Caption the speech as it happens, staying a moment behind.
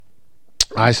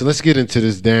All right, so let's get into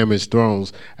this damaged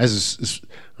thrones. I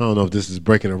don't know if this is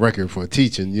breaking a record for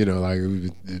teaching. Like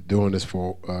we've been doing this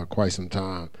for quite some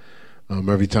time.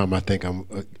 Every time I think I'm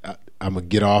gonna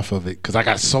get off of it because I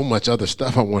got so much other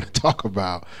stuff I want to talk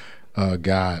about.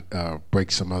 God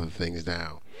breaks some other things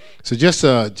down. So just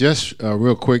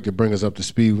real quick to bring us up to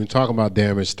speed, we've been talking about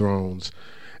damaged thrones,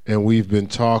 and we've been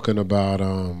talking about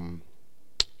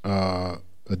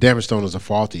a damaged throne is a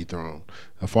faulty throne.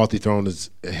 A faulty throne it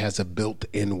has a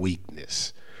built-in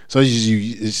weakness.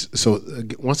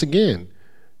 Once again,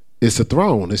 it's a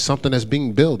throne. It's something that's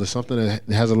being built. It's something that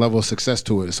has a level of success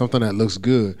to it. It's something that looks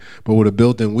good, but with a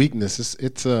built-in weakness,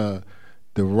 it's the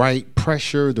right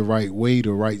pressure, the right weight,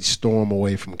 the right storm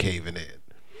away from caving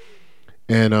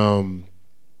in.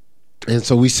 And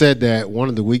so we said that one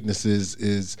of the weaknesses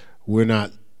is we're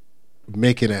not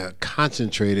making a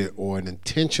concentrated or an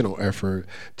intentional effort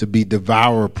to be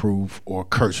devourer proof or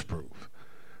curse proof,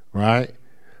 right?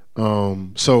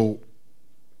 So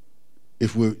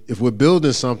if we're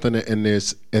building something and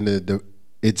it's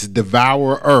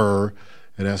devourer,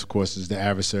 and that's of course is the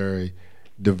adversary,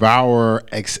 devourer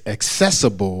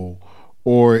accessible,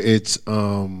 or it's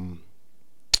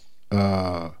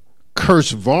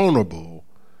curse vulnerable,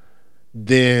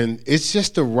 then it's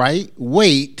just the right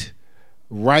weight,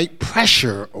 right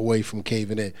pressure away from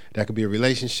caving in. That could be a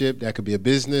relationship, that could be a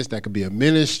business, that could be a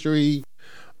ministry,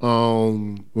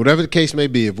 whatever the case may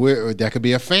be. That could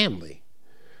be a family,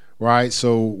 right?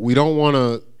 So we don't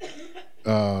want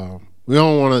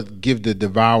to give the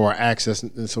devourer access.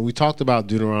 And so we talked about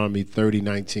Deuteronomy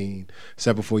 30:19,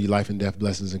 set before you life and death,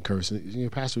 blessings and curses.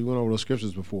 Pastor, we went over those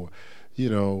scriptures before.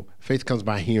 Faith comes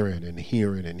by hearing and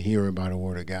hearing and hearing by the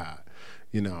word of God.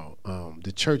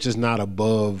 The church is not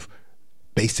above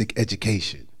basic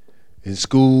education. In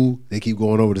school, they keep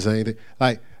going over the same thing.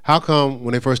 Like, how come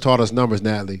when they first taught us numbers,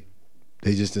 Natalie,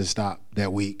 they just didn't stop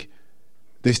that week?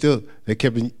 They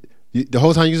kept the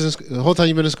whole time you've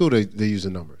been in school, they're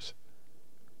using numbers.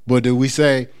 But do we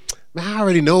say, man, I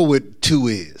already know what 2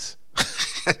 is,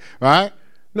 right?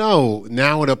 No,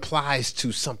 now it applies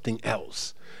to something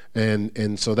else,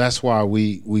 and so that's why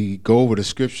we go over the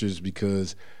scriptures,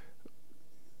 because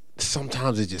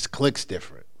sometimes it just clicks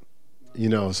different.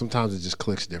 Sometimes it just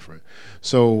clicks different.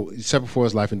 So set before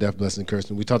us life and death, blessing and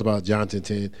cursing. We talked about John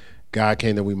 10:10. God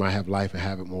came that we might have life and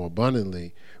have it more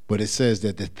abundantly. But it says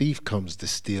that the thief comes to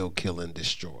steal, kill, and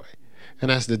destroy. And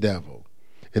that's the devil.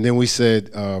 And then we said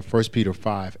 1 Peter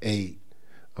 5:8.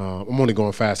 I'm only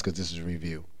going fast because this is a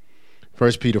review.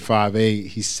 1 Peter 5:8,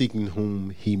 he's seeking whom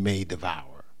he may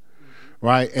devour.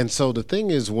 Right? And so the thing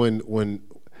is when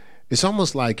it's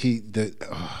almost like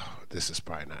this is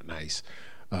probably not nice.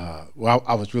 Well,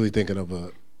 I was really thinking of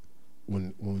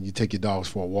when you take your dogs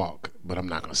for a walk, but I'm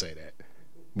not going to say that.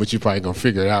 But you're probably going to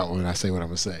figure it out when I say what I'm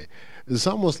going to say. It's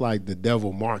almost like the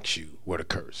devil marks you with a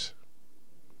curse.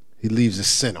 He leaves a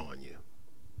sin on you.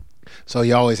 So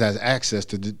he always has access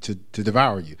to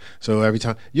devour you. So every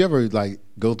time you ever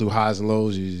go through highs and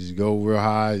lows, you just go real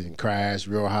high and crash,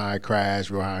 real high, crash,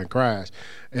 real high and crash.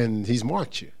 And he's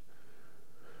marked you.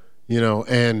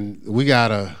 And we got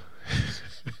to...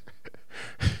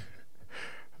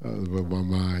 with my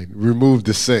mind, remove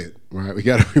the scent, right? We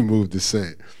got to remove the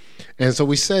scent. And so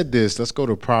we said this. Let's go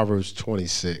to Proverbs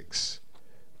 26.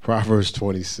 Proverbs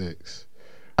 26.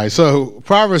 All right, so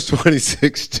Proverbs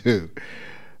 26:2.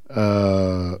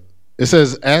 It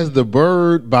says, as the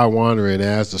bird by wandering,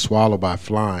 as the swallow by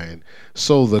flying,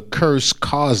 so the curse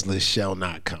causeless shall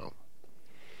not come.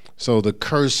 So the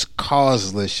curse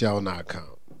causeless shall not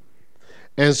come.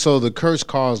 And so the curse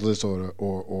causeless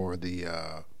or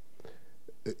the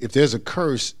if there's a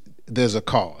curse, there's a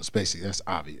cause, basically. That's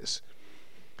obvious.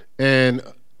 And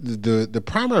the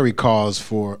primary cause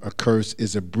for a curse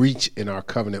is a breach in our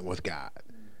covenant with God.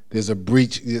 There's a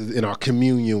breach in our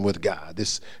communion with God.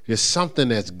 There's something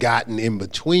that's gotten in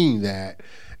between that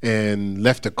and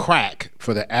left a crack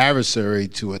for the adversary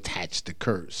to attach the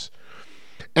curse.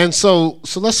 And so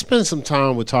let's spend some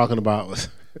time with talking about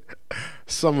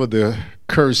some of the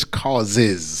curse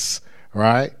causes,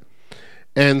 right?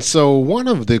 And so one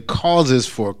of the causes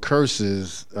for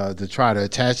curses to try to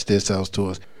attach themselves to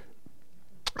us,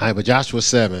 all right, but Joshua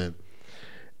 7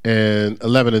 and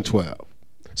 11 and 12.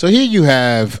 So here you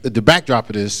have, the backdrop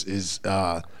of this is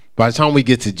by the time we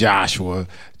get to Joshua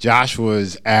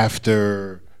is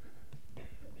after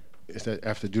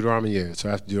Deuteronomy? Yeah, so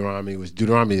after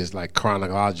Deuteronomy is like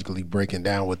chronologically breaking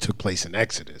down what took place in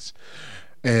Exodus.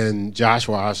 And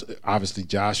Joshua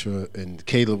and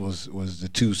Caleb was the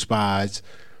 2 spies.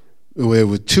 It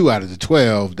was 2 out of the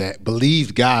 12 that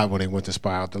believed God when they went to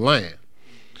spy out the land.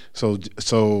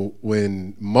 So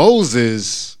when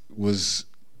Moses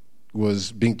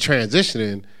being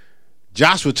transitioning,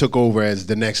 Joshua took over as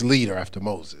the next leader after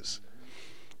Moses.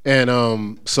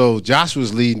 And so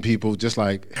Joshua's leading people just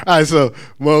like, all right, so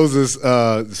Moses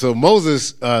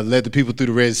led the people through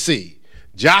the Red Sea.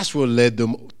 Joshua led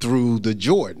them through the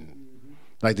Jordan.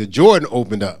 Like the Jordan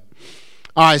opened up.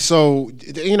 All right, so,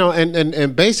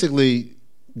 and basically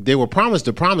they were promised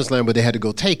the promised land, but they had to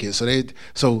go take it. So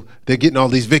they're getting all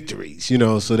these victories,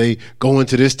 so they go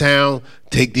into this town,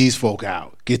 take these folk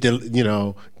out,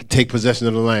 take possession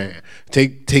of the land,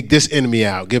 take this enemy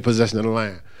out, get possession of the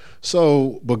land.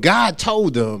 So, but God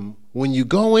told them, when you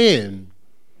go in,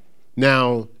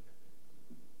 now,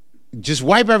 just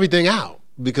wipe everything out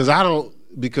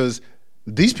because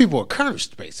these people are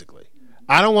cursed, basically.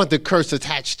 I don't want the curse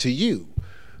attached to you.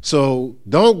 So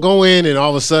don't go in and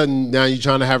all of a sudden now you're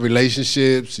trying to have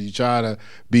relationships, you try to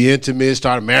be intimate,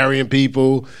 start marrying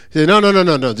people. Say, no.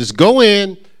 Just go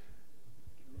in,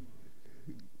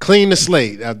 clean the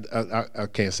slate. I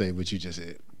can't say what you just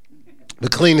said. The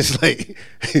clean the slate,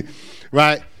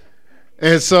 right?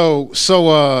 And so he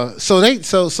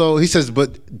says,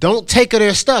 but don't take of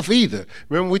their stuff either.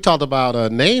 Remember we talked about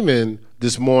Naaman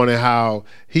this morning, how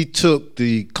he took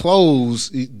the clothes,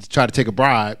 he tried to take a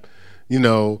bribe,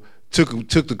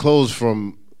 took the clothes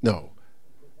from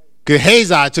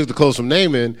Gehazi took the clothes from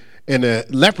Naaman, and the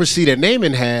leprosy that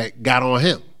Naaman had got on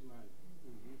him,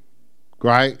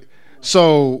 right?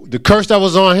 So the curse that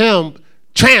was on him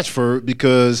transferred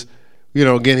because.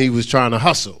 Again, he was trying to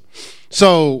hustle.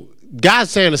 So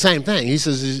God's saying the same thing. He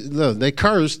says, look, they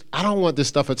cursed. I don't want this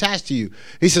stuff attached to you.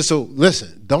 He says, so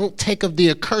listen, don't take of the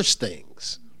accursed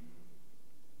things.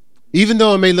 Even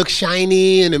though it may look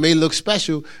shiny and it may look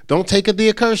special, don't take of the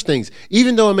accursed things.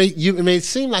 Even though it may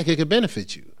seem like it could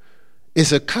benefit you.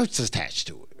 It's a curse attached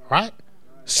to it, right?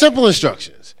 Simple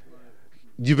instructions.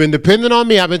 You've been dependent on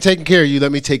me. I've been taking care of you.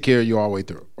 Let me take care of you all the way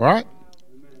through, all right?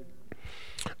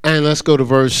 And let's go to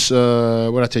verse,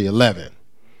 11.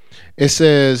 It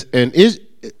says,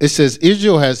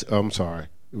 Israel has,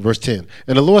 verse 10.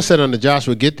 And the Lord said unto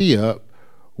Joshua, get thee up,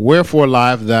 wherefore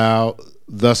liest thou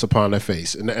thus upon thy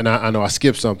face? And I know I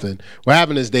skipped something. What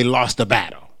happened is they lost the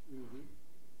battle.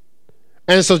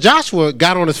 And so Joshua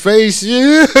got on his face,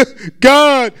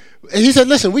 God. And he said,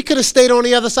 listen, we could have stayed on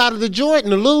the other side of the Jordan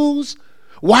to lose.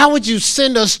 Why would you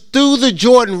send us through the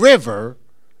Jordan River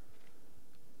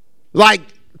like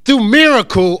through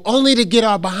miracle, only to get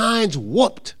our behinds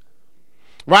whooped,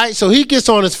 right? So he gets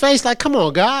on his face like, come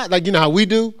on, God. Like, how we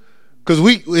do? Because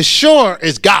it's sure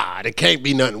it's God. It can't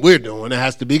be nothing we're doing. It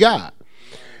has to be God.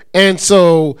 And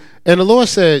the Lord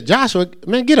said, Joshua,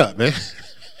 man, get up, man.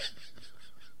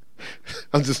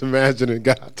 I'm just imagining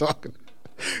God talking.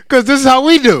 Because this is how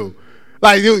we do.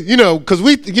 Like, because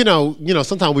we,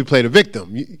 sometimes we play the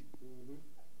victim.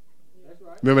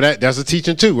 Remember that? That's a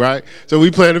teaching too, right? So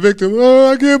we playing the victim.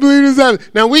 Oh, I can't believe this happened.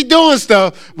 Now we doing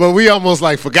stuff, but we almost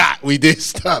like forgot we did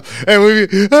stuff. And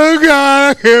oh God,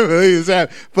 I can't believe this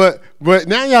happened. But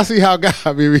now y'all see how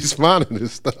God be responding to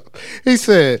stuff. He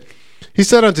said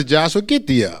unto Joshua, get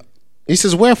thee up. He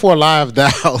says, wherefore liest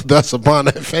thou thus upon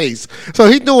thy face? So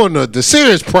he's doing the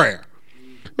serious prayer.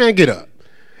 Man, get up.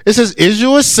 It says,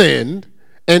 Israel has sinned,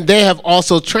 and they have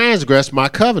also transgressed my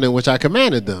covenant which I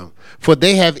commanded them. For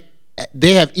they have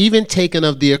even taken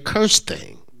of the accursed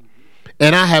thing,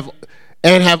 and have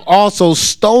also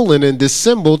stolen and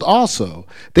dissembled also.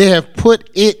 They have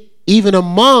put it even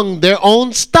among their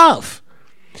own stuff.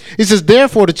 He says,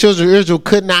 therefore the children of Israel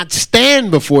could not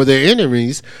stand before their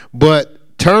enemies, but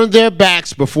turned their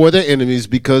backs before their enemies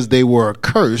because they were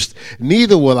accursed.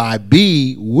 Neither will I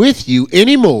be with you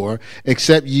anymore,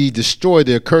 except ye destroy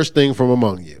the accursed thing from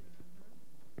among you.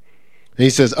 And he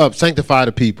says, up, sanctify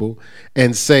the people,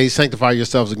 and say, sanctify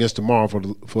yourselves against tomorrow,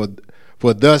 for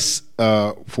thus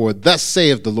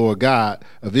saith the Lord God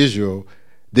of Israel,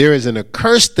 there is an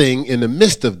accursed thing in the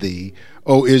midst of thee,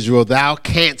 O Israel, thou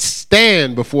canst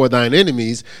stand before thine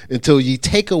enemies until ye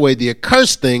take away the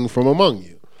accursed thing from among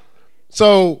you.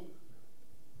 So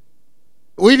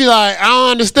we be like, I don't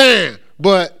understand,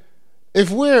 but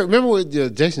remember what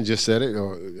Jason just said it,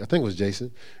 or I think it was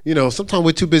Jason, sometimes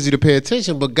we're too busy to pay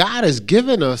attention, but God has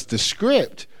given us the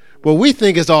script, but we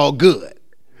think it's all good.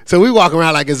 So we walk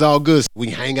around like it's all good. We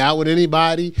hang out with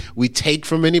anybody, we take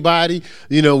from anybody,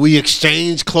 we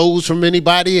exchange clothes from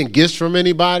anybody and gifts from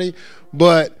anybody.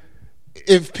 But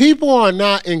if people are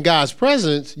not in God's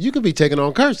presence, you could be taking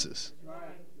on curses.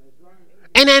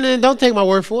 And then don't take my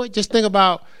word for it. Just think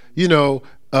about, so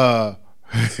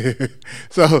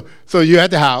you're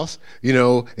at the house,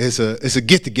 it's a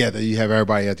get together. You have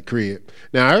everybody at the crib.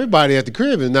 Now everybody at the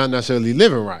crib is not necessarily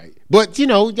living right, but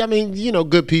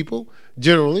good people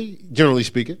generally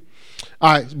speaking.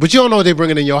 All right, but you don't know what they're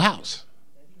bringing in your house.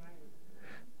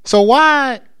 So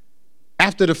why,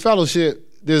 after the fellowship,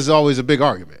 there's always a big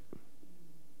argument?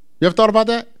 You ever thought about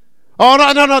that? Oh,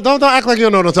 no, don't act like you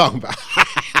don't know what I'm talking about.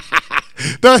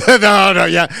 no,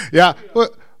 yeah.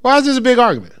 Why is this a big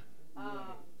argument?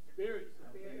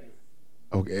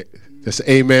 Okay, that's an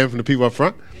amen from the people up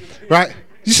front, right?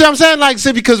 You see what I'm saying? Like,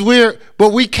 see, because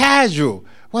we casual.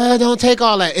 Well, don't take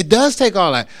all that. It does take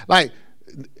all that. Like,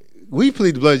 we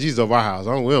plead the blood of Jesus over our house.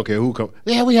 We don't care who comes.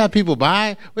 Yeah, we have people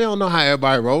by. We don't know how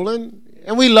everybody rolling,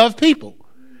 and we love people.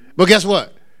 But guess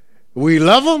what? We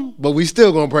love them, but we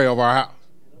still gonna pray over our house.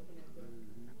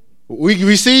 We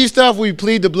receive stuff. We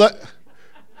plead the blood.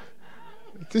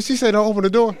 Did she say don't open the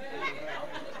door?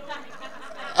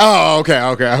 Oh,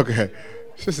 okay.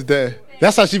 Sister Dad.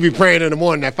 That's how she be praying in the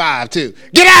morning at 5 too.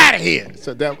 Get out of here.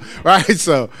 So that, right.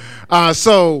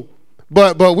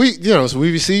 But we, so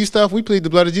we receive stuff. We plead the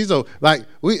blood of Jesus. Like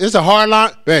it's a hard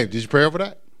line, babe. Did you pray over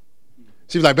that?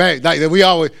 She was like, babe, like we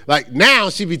always like now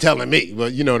she be telling me,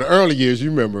 but the early years, you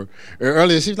remember,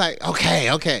 earlier she was like,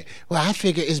 okay. Well, I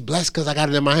figure it's blessed because I got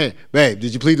it in my hand, babe.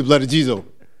 Did you plead the blood of Jesus?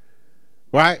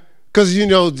 Right?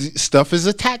 Because stuff is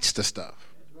attached to stuff,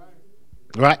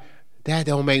 right? That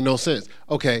don't make no sense.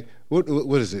 Okay, what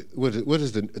is it? What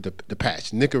is the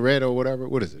patch? Nicorette or whatever?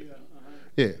 What is it?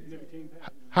 Yeah.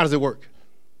 How does it work?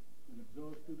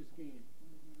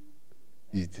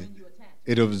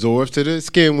 It absorbs to the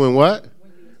skin when what?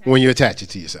 When you attach it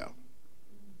to yourself.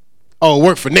 Oh, it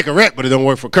worked for Nicorette, but it don't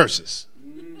work for curses.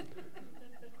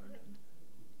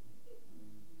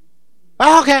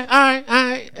 Okay, all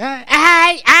right.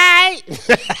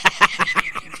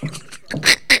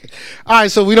 All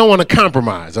right, so we don't want to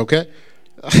compromise, okay?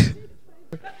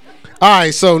 All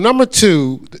right, so number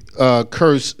 2,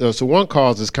 curse. So one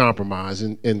cause is compromise.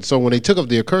 And so when they took up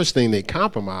the accursed thing, they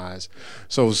compromised.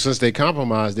 So since they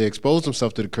compromised, they exposed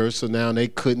themselves to the curse, so now they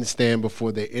couldn't stand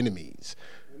before their enemies.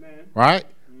 Amen. Right?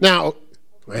 Now,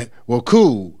 well,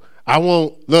 cool. I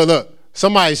won't, look,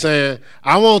 somebody's saying,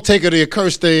 I won't take the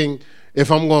accursed thing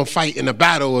if I'm going to fight in a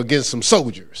battle against some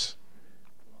soldiers.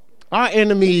 Our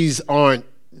enemies aren't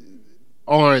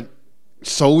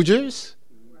soldiers.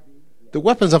 The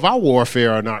weapons of our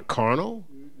warfare are not carnal,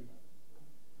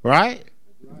 right?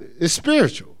 It's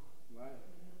spiritual.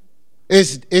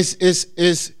 It's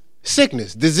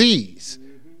sickness, disease,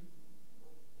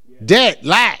 debt,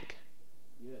 lack.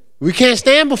 We can't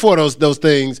stand before those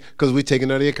things because we're taking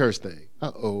another accursed thing.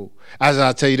 As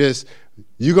I tell you this,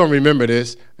 you're going to remember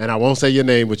this, and I won't say your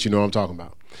name, but you know what I'm talking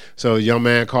about. So a young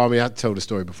man called me. I told the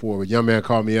story before, but a young man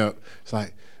called me up. It's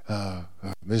like,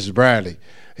 Mrs. Bradley.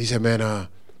 He said, man, I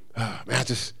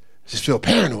just feel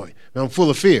paranoid. Man, I'm full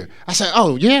of fear. I said,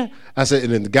 oh, yeah? I said,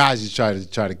 and then the guys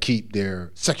just try to keep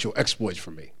their sexual exploits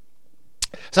from me.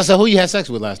 So I said, who you had sex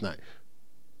with last night?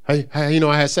 How you know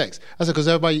I had sex? I said, because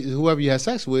whoever you had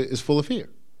sex with is full of fear.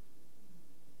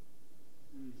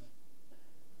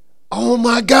 Oh,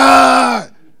 my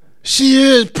God. She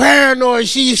is paranoid.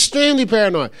 She's extremely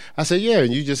paranoid. I said, yeah,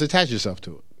 and you just attach yourself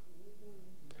to it.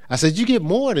 I said, you get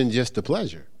more than just the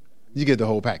pleasure. You get the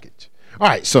whole package. All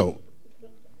right, so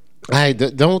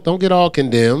don't get all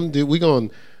condemned. We're going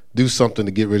to do something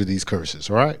to get rid of these curses,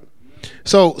 all right?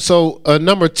 So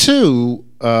number 2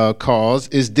 cause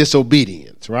is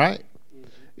disobedience, right?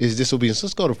 Is disobedience.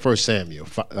 Let's go to 1 Samuel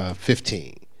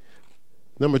 15.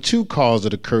 Number 2 cause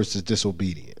of the curse is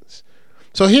disobedience.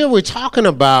 So here we're talking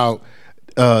about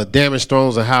damaged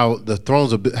thrones and how the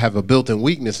thrones have a built-in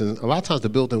weakness, and a lot of times the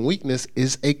built-in weakness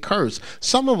is a curse.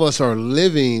 Some of us are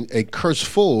living a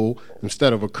curse-full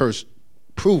instead of a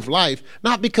curse-proof life,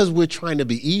 not because we're trying to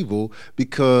be evil,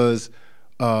 because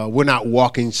we're not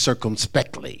walking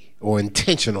circumspectly or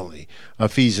intentionally.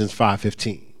 Ephesians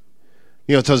 5:15.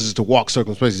 It tells us to walk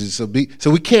circumspectly.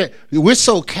 So we can't. We're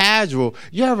so casual.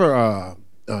 You ever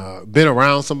been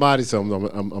around somebody? So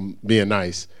I'm being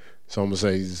nice. So I'm going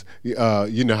to say,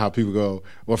 you know how people go,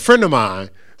 well, a friend of mine.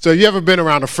 So you ever been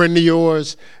around a friend of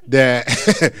yours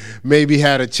that maybe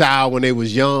had a child when they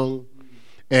was young?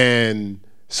 And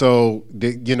so,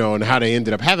 and how they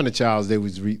ended up having a child, they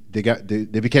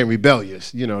became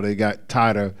rebellious. They got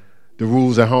tired of the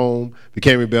rules at home,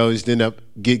 became rebellious, ended up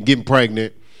getting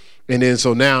pregnant. And then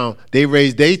so now they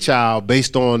raised their child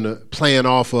based on playing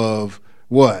off of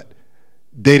what?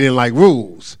 They didn't like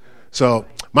rules. So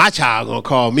my child gonna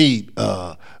call me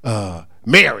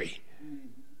Mary.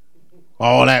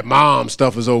 All that mom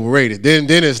stuff is overrated. Then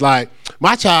it's like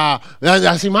my child.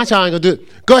 I see my child ain't gonna do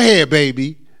it. Go ahead,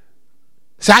 baby.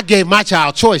 So I gave my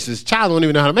child choices. Child don't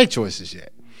even know how to make choices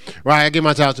yet, right? I gave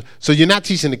my child. So you're not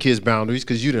teaching the kids boundaries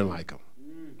because you didn't like them,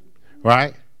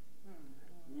 right?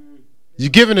 You're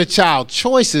giving a child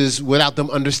choices without them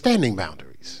understanding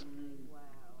boundaries.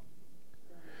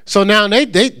 So now they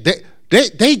bathe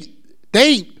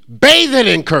it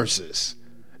in curses.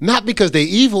 Not because they're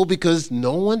evil, because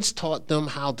no one's taught them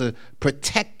how to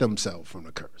protect themselves from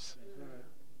the curse.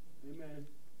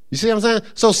 You see what I'm saying?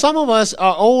 So some of us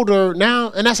are older now,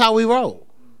 and that's how we roll.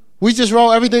 We just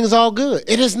roll, everything's all good.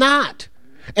 It is not.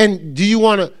 And do you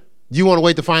want to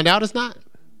wait to find out it's not?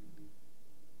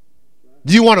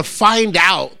 Do you want to find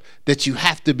out that you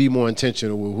have to be more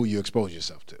intentional with who you expose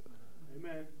yourself to?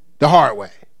 Amen. The hard way.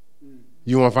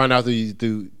 You want to find out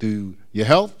through your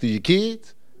health, through your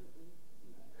kids?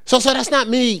 So that's not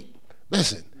me.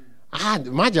 Listen,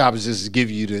 my job is just to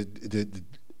give you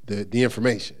the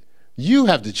information. You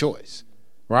have the choice,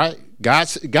 right? God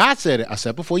said it. I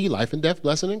said before you life and death,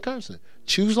 blessing and cursing.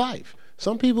 Choose life.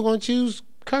 Some people are going to choose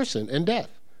cursing and death.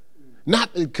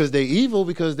 Not because they're evil,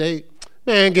 because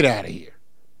man, get out of here.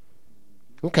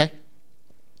 Okay.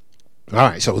 All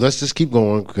right, so let's just keep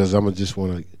going because I'm going to just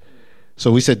want to.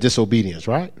 So we said disobedience,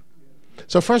 right?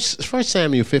 So first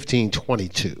Samuel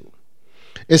 15:22.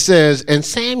 It says, and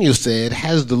Samuel said,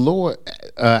 has the Lord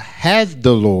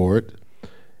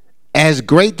as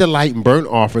great delight in burnt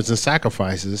offerings and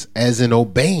sacrifices as in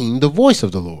obeying the voice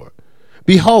of the Lord.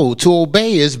 Behold, to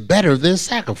obey is better than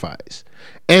sacrifice,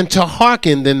 and to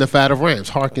hearken than the fat of rams.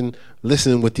 Hearken,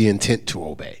 listen with the intent to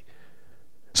obey.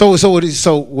 So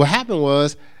what happened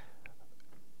was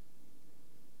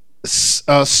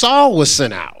Saul was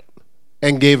sent out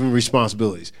and gave him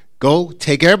responsibilities. Go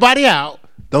take everybody out.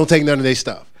 Don't take none of their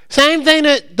stuff. Same thing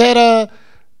that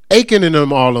Achan and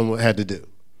them all of them had to do.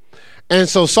 And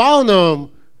so Saul and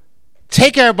them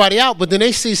take everybody out, but then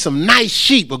they see some nice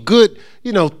sheep, a good,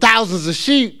 thousands of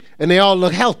sheep, and they all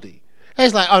look healthy. And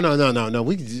it's like, oh no,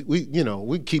 we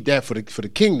keep that for the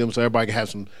kingdom, so everybody can have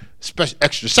some special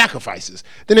extra sacrifices.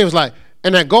 Then it was like,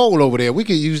 and that gold over there, we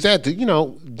could use that to,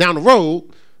 down the road,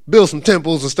 build some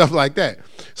temples and stuff like that.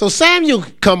 So Samuel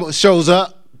shows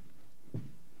up.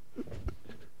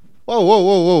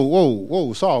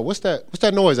 Whoa, Saul, what's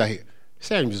that noise I hear?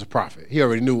 Samuel's a prophet. He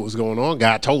already knew what was going on.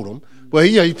 God told him. But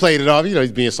he played it off.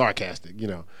 He's being sarcastic,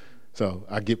 So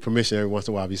I get permission every once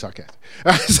in a while to be sarcastic.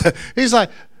 So he's like,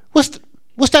 what's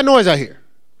that noise I hear?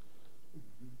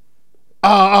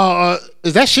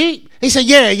 Is that sheep? He said,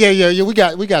 yeah. We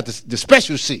got the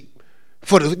special sheep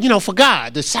for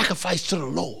God, the sacrifice to the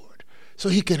Lord, so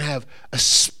he can have a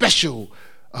special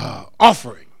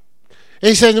offering. And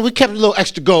he said, we kept a little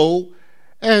extra gold.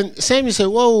 And Samuel said,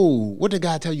 whoa, what did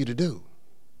God tell you to do?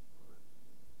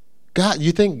 God,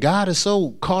 you think God is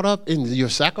so caught up in your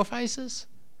sacrifices?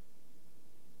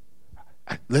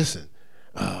 Listen,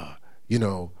 I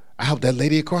helped that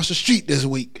lady across the street this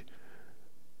week.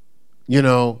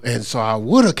 And so I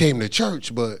would have came to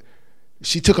church, but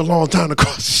she took a long time to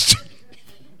cross the street.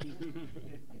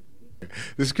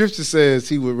 The scripture says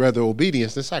he would rather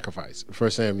obedience than sacrifice.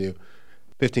 1 Samuel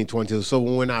 15:22. So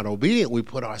when we're not obedient, we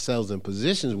put ourselves in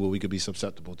positions where we could be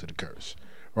susceptible to the curse,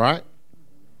 right?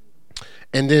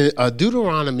 And then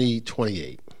Deuteronomy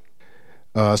 28.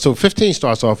 So 15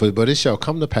 starts off with, but it shall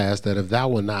come to pass that if thou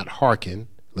wilt not hearken,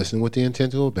 listen with the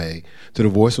intent to obey, to the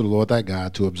voice of the Lord thy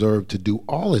God, to observe, to do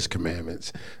all his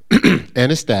commandments and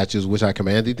his statutes, which I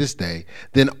command thee this day,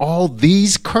 then all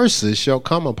these curses shall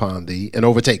come upon thee and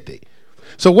overtake thee.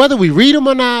 So whether we read them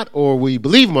or not, or we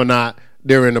believe them or not,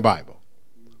 they're in the Bible.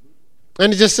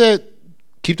 And it just said,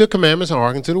 keep the commandments and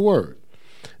hearken to the word.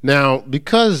 Now,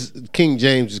 because King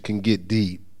James can get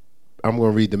deep, I'm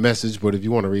going to read the Message, but if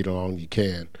you want to read along, you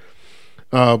can.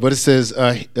 But it says,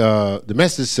 the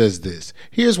Message says this: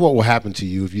 here's what will happen to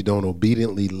you if you don't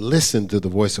obediently listen to the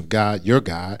voice of God, your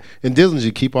God, and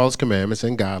diligently keep all his commandments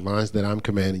and guidelines that I'm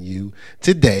commanding you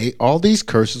today. All these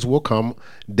curses will come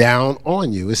down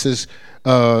on you. It says,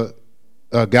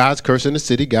 God's curse in the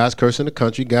city, God's curse in the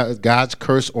country, God's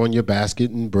curse on your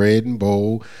basket and bread and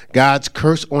bowl, God's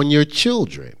curse on your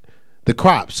children, the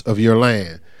crops of your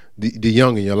land, the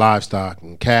young in your livestock,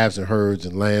 and calves and herds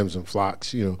and lambs and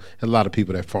flocks, and a lot of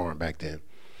people that farmed back then.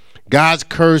 God's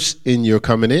curse in your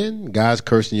coming in, God's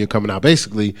curse in your coming out.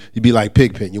 Basically, you'd be like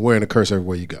Pigpen. You're wearing a curse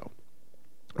everywhere you go,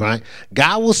 right?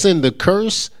 God will send the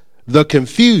curse, the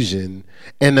confusion,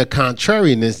 and the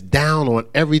contrariness down on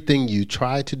everything you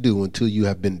try to do until you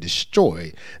have been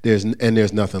destroyed. There's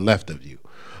nothing left of you.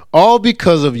 All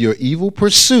because of your evil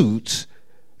pursuits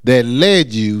that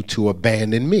led you to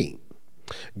abandon me.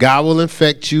 God will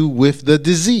infect you with the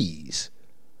disease,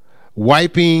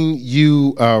 wiping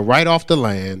you right off the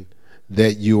land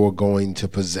that you are going to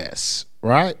possess.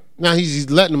 Right? Now he's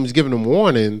giving them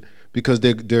warning, because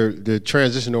they're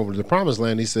transitioning over to the promised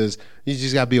land. He says, you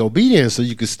just got to be obedient so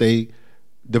you can stay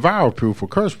devour proof or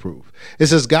curse proof. It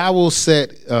says God will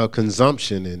set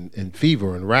consumption and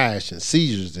fever and rash and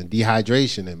seizures and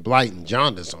dehydration and blight and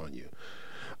jaundice on you.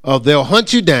 They'll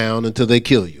hunt you down until they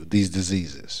kill you, these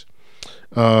diseases.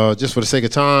 Just for the sake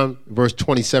of time, verse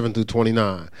 27 through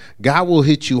 29. God will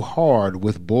hit you hard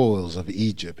with boils of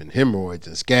Egypt and hemorrhoids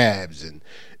and scabs and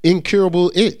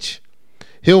incurable itch.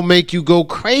 He'll make you go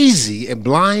crazy and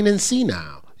blind and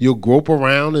senile. You'll grope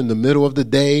around in the middle of the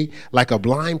day like a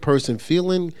blind person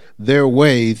feeling their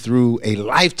way through a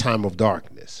lifetime of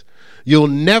darkness. You'll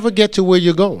never get to where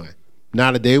you're going.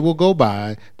 Not a day will go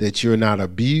by that you're not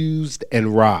abused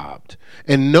and robbed,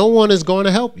 and no one is going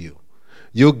to help you.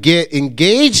 You'll get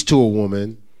engaged to a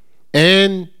woman,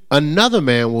 and another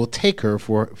man will take her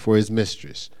for his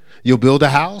mistress. You'll build a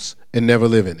house and never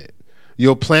live in it.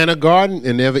 You'll plant a garden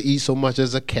and never eat so much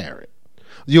as a carrot.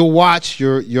 You'll watch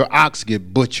your ox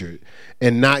get butchered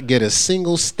and not get a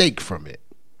single steak from it.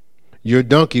 Your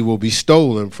donkey will be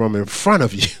stolen from in front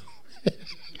of you.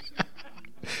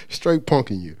 Straight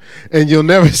punking you. And you'll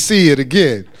never see it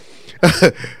again.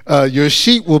 Your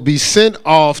sheep will be sent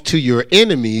off to your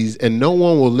enemies, and no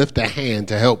one will lift a hand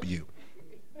to help you.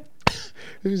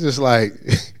 He's just like,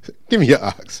 give me your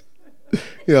ox.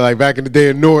 You know, like back in the day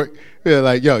in Newark, they're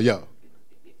like, yo,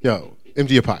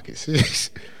 empty your pockets.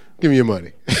 Give me your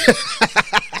money.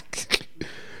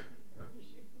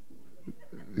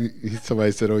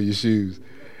 Somebody said, oh, your shoes.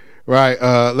 Right,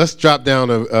 let's drop down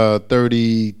to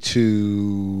 30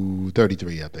 to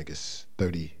 33, I think it's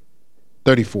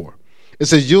 34. It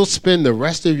says, you'll spend the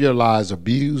rest of your lives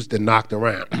abused and knocked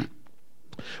around.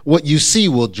 What you see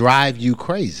will drive you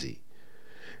crazy.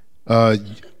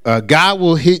 God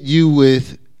will hit you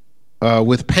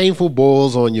with painful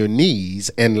boils on your knees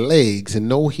and legs and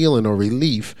no healing or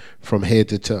relief from head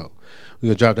to toe. We're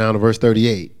going to drop down to verse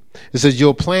 38. It says,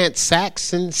 you'll plant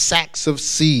sacks and sacks of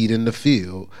seed in the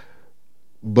field,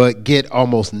 but get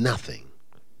almost nothing.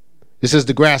 It says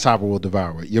the grasshopper will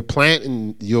devour it. You'll plant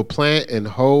and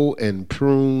hoe and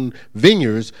prune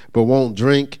vineyards, but won't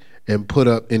drink and put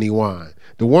up any wine.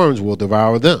 The worms will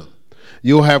devour them.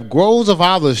 You'll have groves of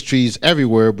olive trees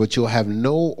everywhere, but you'll have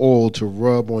no oil to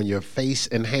rub on your face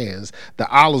and hands. The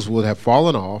olives will have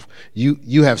fallen off.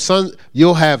 You'll have sons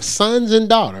and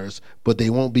daughters, but they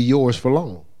won't be yours for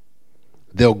long.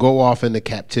 They'll go off into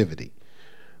captivity.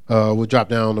 We'll drop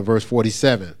down to verse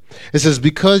 47. It says,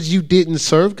 because you didn't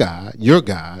serve God, your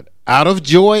God, out of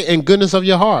joy and goodness of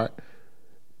your heart,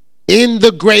 in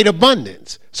the great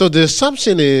abundance. So the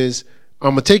assumption is,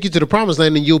 I'm going to take you to the promised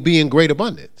land and you'll be in great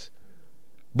abundance.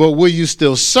 But will you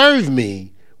still serve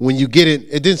me when you get it?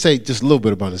 It didn't say just a little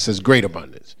bit abundance. It says great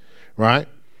abundance, right?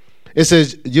 It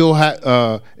says you'll have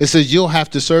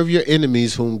to serve your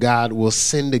enemies whom God will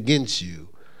send against you.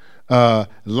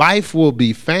 Life will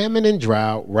be famine and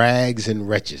drought, rags and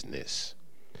wretchedness.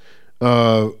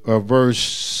 Verse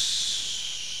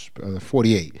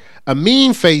 48. A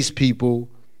mean-faced people.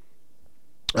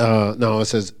 It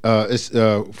says it's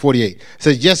 48. It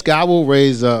says, yes, God will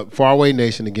raise a faraway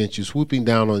nation against you, swooping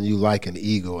down on you like an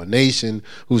eagle, a nation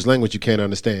whose language you can't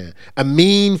understand. A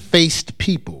mean-faced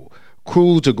people,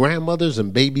 cruel to grandmothers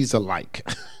and babies alike.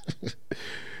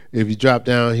 If you drop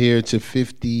down here to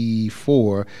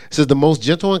 54, it says, the most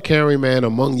gentle and caring man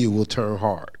among you will turn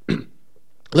hard.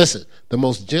 Listen, the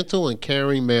most gentle and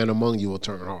caring man among you will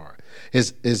turn hard.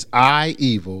 His eye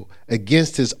evil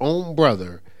against his own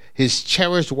brother, his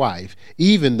cherished wife,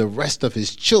 even the rest of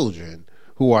his children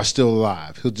who are still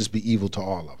alive. He'll just be evil to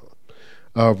all of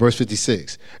them. Verse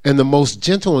 56, and the most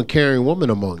gentle and caring woman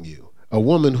among you, a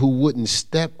woman who wouldn't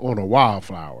step on a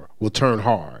wildflower, will turn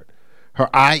hard. Her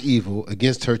eye evil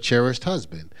against her cherished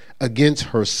husband, against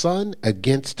her son,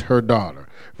 against her daughter.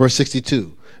 Verse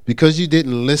 62, because you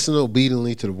didn't listen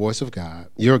obediently to the voice of God,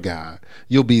 your God,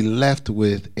 you'll be left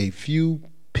with a few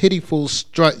pitiful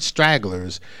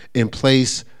stragglers in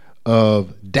place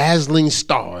of dazzling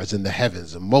stars in the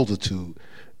heavens, a multitude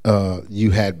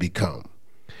you had become.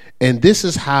 And this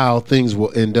is how things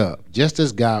will end up. Just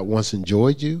as God once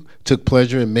enjoyed you, took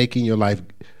pleasure in making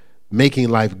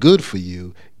life good for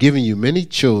you, giving you many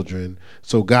children,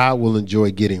 so God will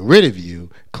enjoy getting rid of you,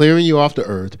 clearing you off the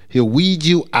earth. He'll weed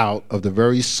you out of the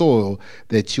very soil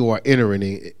that you are entering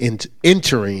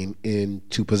in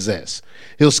to possess.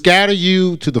 He'll scatter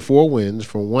you to the four winds,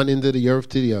 from one end of the earth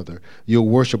to the other. You'll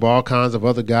worship all kinds of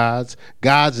other gods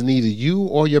neither you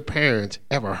or your parents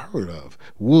ever heard of,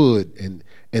 wood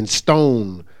and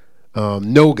stone,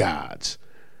 no gods.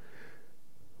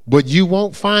 But you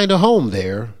won't find a home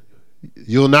there.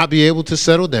 You'll not be able to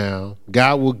settle down.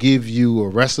 God will give you a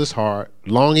restless heart,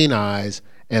 longing eyes,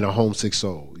 and a homesick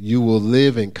soul. You will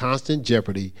live in constant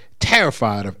jeopardy,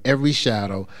 terrified of every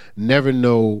shadow, never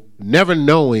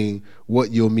knowing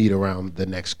what you'll meet around the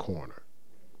next corner.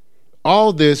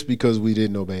 All this because we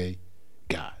didn't obey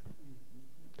God.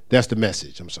 That's the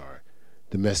Message. I'm sorry.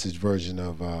 The Message version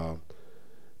of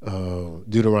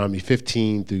Deuteronomy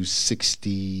 15 through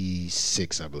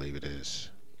 66, I believe it is.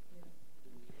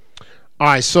 All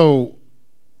right, so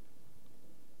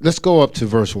let's go up to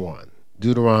verse 1.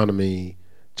 Deuteronomy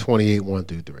 28, 1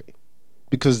 through 3.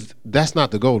 Because that's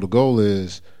not the goal. The goal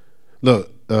is,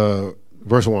 look,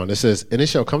 verse 1, it says, and it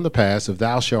shall come to pass, if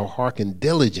thou shalt hearken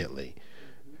diligently,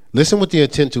 listen with the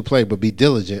intent to play, but be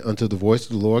diligent unto the voice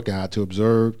of the Lord God to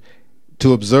observe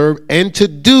and to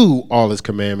do all his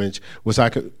commandments,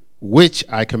 which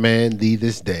I command thee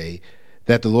this day,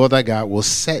 that the Lord thy God will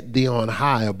set thee on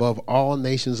high above all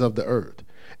nations of the earth.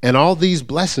 And all these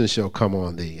blessings shall come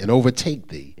on thee and overtake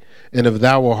thee. And if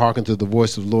thou wilt hearken to the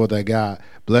voice of the Lord thy God,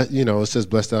 it says,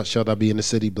 blessed shalt thou be in the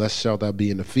city, blessed shalt thou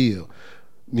be in the field.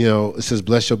 It says,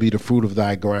 blessed shall be the fruit of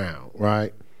thy ground,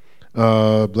 right?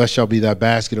 Blessed shall be thy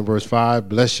basket in verse 5.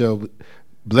 Blessed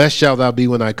shalt thou be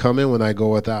when I come in, when I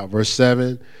goeth out. Verse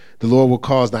 7, the Lord will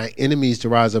cause thy enemies to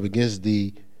rise up against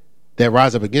thee,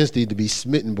 to be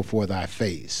smitten before thy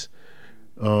face.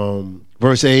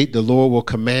 Verse 8, the Lord will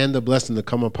command the blessing to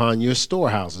come upon your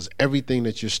storehouses, everything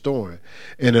that you're storing,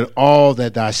 and in all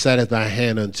that thou settest thy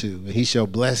hand unto, and he shall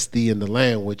bless thee in the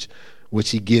land which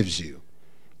he gives you.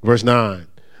 Verse 9,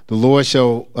 the Lord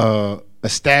shall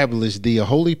establish thee a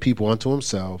holy people unto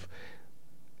himself,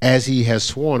 as he has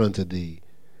sworn unto thee.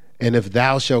 And if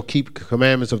thou shalt keep the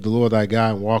commandments of the Lord thy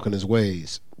God and walk in his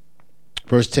ways.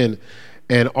 Verse 10,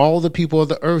 and all the people of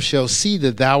the earth shall see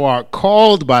that thou art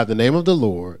called by the name of the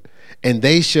Lord, and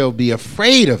they shall be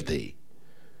afraid of thee.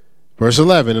 Verse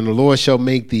 11, and the Lord shall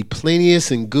make thee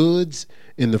plenteous in goods,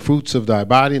 in the fruits of thy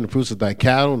body, in the fruits of thy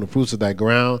cattle, in the fruits of thy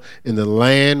ground, in the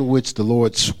land which the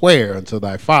Lord sware unto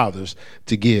thy fathers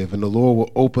to give. And the Lord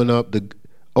will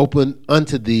open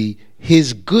unto thee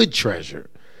his good treasure.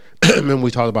 Remember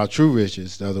we talked about true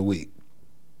riches the other week.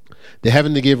 The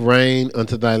heaven to give rain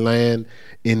unto thy land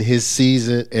in his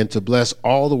season, and to bless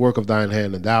all the work of thine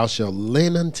hand. And thou shalt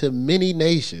lend unto many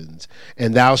nations,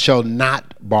 and thou shalt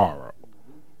not borrow.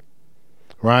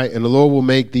 Right? And the Lord will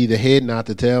make thee the head, not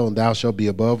the tail, and thou shalt be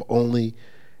above only,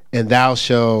 and thou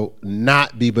shalt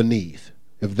not be beneath.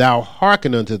 If thou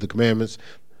hearken unto the commandments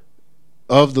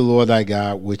of the Lord thy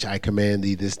God, which I command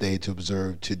thee this day to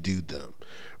observe, to do them.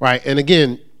 Right? And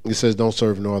again, it says, don't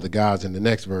serve no other gods in the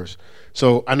next verse.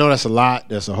 So I know that's a lot.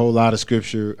 That's a whole lot of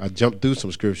scripture. I jumped through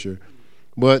some scripture.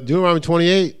 But Deuteronomy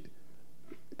 28,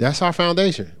 that's our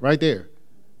foundation right there.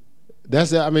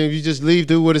 That's it. I mean, if you just leave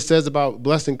through what it says about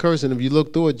blessing and cursing, if you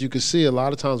look through it, you can see a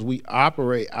lot of times we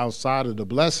operate outside of the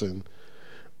blessing.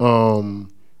 And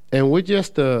we're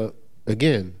just,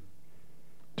 again,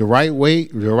 the right way,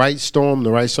 the right storm,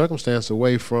 the right circumstance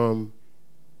away from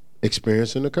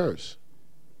experiencing the curse.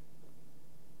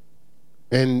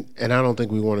 And I don't think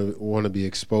we want to be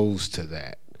exposed to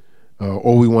that,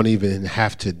 or we want to even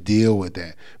have to deal with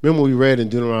that. Remember we read in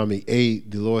Deuteronomy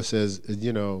 8, the Lord says,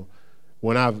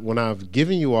 when I've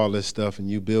given you all this stuff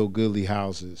and you build goodly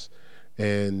houses,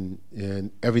 and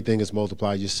everything is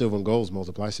multiplied, your silver and gold is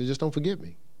multiplied, so just don't forget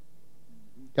me.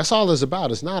 That's all it's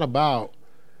about. It's not about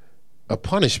a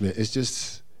punishment. It's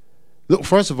just, look,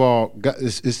 first of all, God,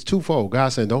 it's twofold. God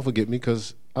saying, don't forget me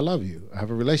because I love you. I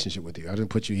have a relationship with you. I didn't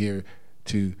put you here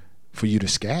for you to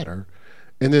scatter.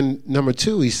 And then number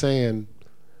two, he's saying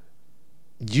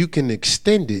you can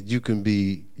extend it, you can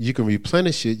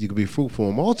replenish it, you can be fruitful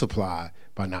and multiply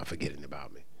by not forgetting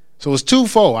about me. So it's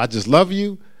twofold. I just love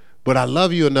you, but I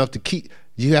love you enough to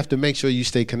you have to make sure you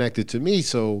stay connected to me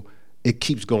so it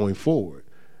keeps going forward.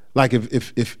 Like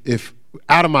if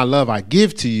out of my love I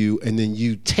give to you and then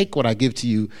you take what I give to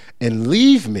you and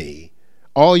leave me,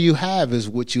 all you have is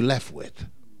what you left with.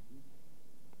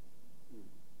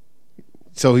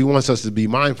 So he wants us to be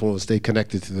mindful and stay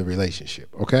connected to the relationship,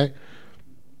 okay?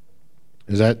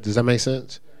 Does that make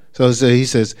sense? So he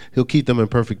says he'll keep them in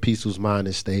perfect peace whose mind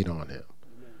is stayed on him.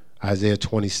 Isaiah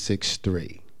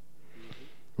 26:3.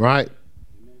 Right?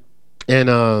 And,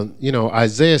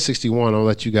 Isaiah 61, I'll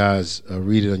let you guys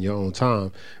read it on your own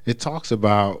time. It talks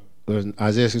about,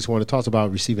 Isaiah 61, it talks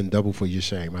about receiving double for your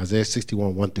shame. Isaiah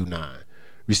 61, 1 through 9.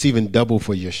 Receiving double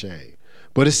for your shame.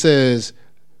 But it says,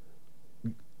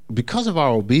 because of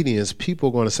our obedience, people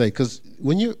are going to say, because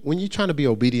when you're trying to be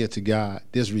obedient to God,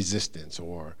 there's resistance,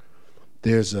 or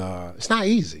it's not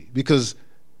easy because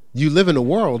you live in a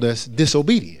world that's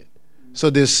disobedient.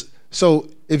 So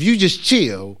if you just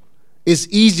chill, it's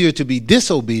easier to be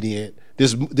disobedient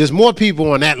There's more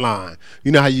people on that line.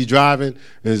 You know how you driving?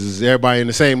 Is everybody in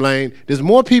the same lane? There's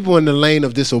more people in the lane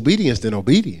of disobedience than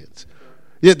obedience.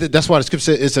 Yeah, that's why the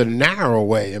scripture says it's a narrow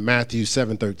way in Matthew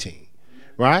 7:13,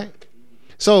 right?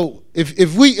 So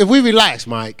if we relax,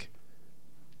 Mike,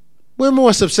 we're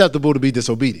more susceptible to be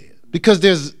disobedient because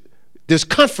there's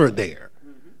comfort there.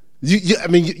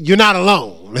 You're not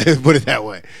alone. Put it that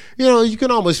way. You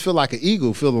can almost feel like an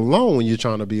eagle, feel alone when you're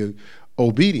trying to be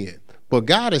obedient. But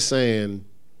God is saying,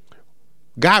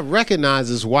 God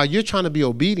recognizes while you're trying to be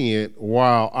obedient,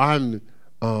 while I'm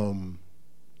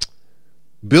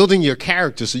building your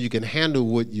character so you can handle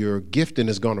what your gifting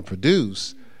is going to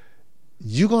produce,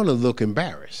 you're going to look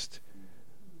embarrassed.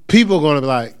 People are going to be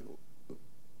like,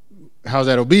 how's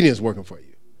that obedience working for you?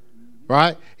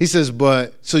 Right? He says,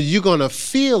 so you're going to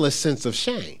feel a sense of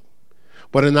shame.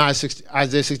 But in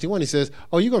Isaiah 61, he says,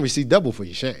 you're going to receive double for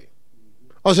your shame.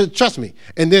 So trust me.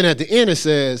 And then at the end it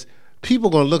says, people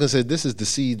are going to look and say, this is the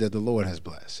seed that the Lord has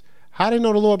blessed. How do they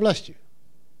know the Lord blessed you?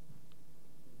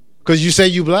 Because you say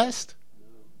you blessed?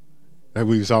 Like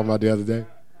we were talking about the other day.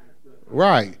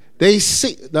 Right. They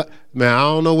see, man, I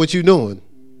don't know what you're doing,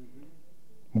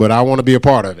 but I want to be a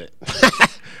part of it.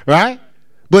 Right?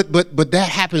 But that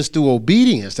happens through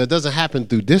obedience. That doesn't happen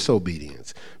through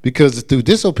disobedience. Because through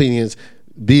disobedience,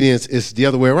 obedience is the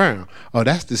other way around.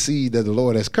 That's the seed that the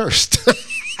Lord has cursed.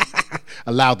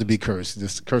 Allowed to be cursed.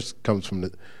 This curse comes from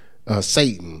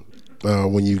Satan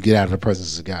when you get out of the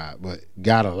presence of God. But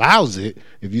God allows it.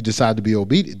 If you decide to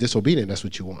be disobedient, that's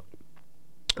what you want.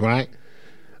 Right?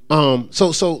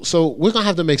 So we're going to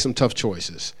have to make some tough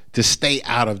choices to stay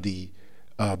out of the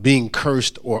being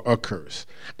cursed or accursed.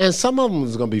 And some of them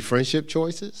is going to be friendship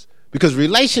choices because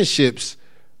relationships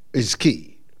is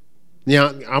key.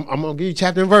 I'm going to give you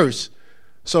chapter and verse.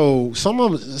 So some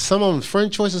of them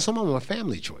friend choices, some of them are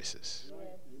family choices.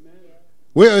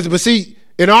 But see,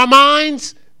 in our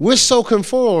minds, we're so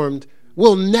conformed,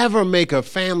 we'll never make a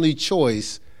family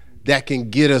choice that can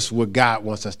get us what God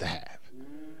wants us to have.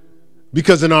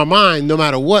 Because in our mind, no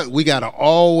matter what, we got to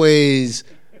always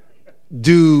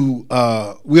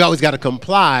we always got to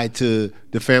comply to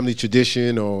the family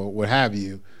tradition or what have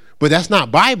you. But that's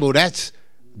not Bible, that's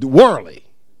worldly.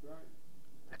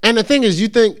 And the thing is, you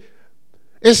think,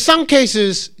 in some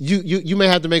cases, you may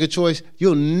have to make a choice.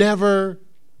 You'll never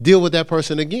deal with that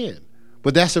person again.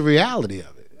 But that's the reality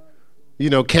of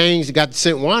it. Cain got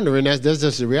sent wandering. That's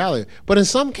just the reality. But in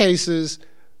some cases,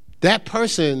 that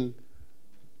person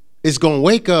is going to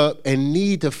wake up and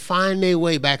need to find their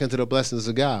way back into the blessings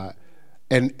of God.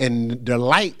 And the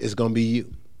light is going to be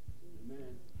you.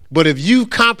 But if you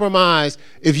compromise,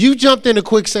 if you jumped into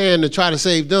quicksand to try to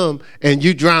save them and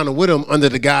you drowning with them under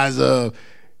the guise of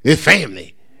it's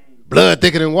family, blood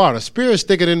thicker than water, spirit's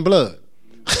thicker than blood.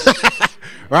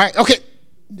 Right? Okay.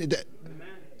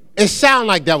 It sounds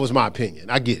like that was my opinion.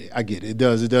 I get it. It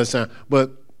does sound.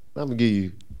 But I'm going to give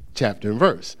you chapter and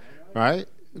verse. Right?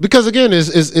 Because again, and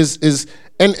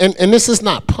this is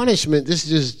not punishment. This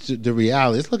is just the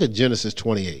reality. Let's look at Genesis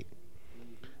 28.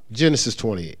 Genesis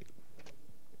 28.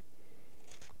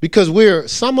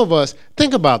 Because some of us,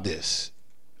 think about this.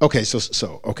 Okay,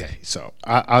 so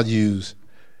I'll use,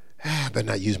 I better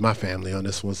not use my family on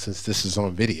this one since this is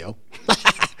on video.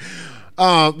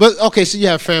 But okay, so you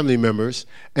have family members,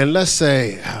 and let's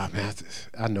say, man,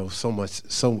 I know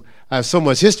I have so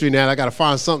much history now. I got to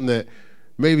find something that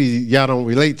maybe y'all don't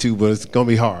relate to, but it's gonna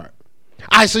be hard.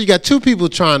 All right, so you got two people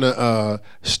trying to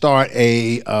start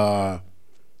a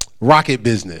rocket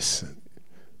business.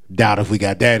 Doubt if we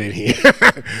got that in here,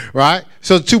 right?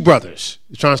 So two brothers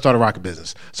trying to start a rocket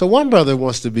business. So one brother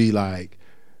wants to be like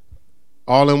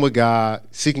all in with God,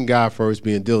 seeking God first,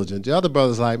 being diligent. The other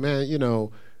brother's like, man,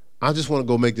 I just want to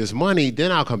go make this money,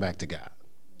 then I'll come back to God.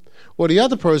 Well, the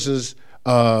other person's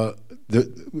a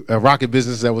rocket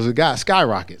business that was a guy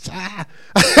skyrockets,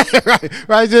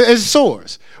 right? It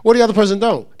soars. Well, the other person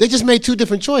don't. They just made two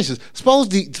different choices. Suppose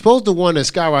the one that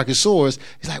skyrockets soars.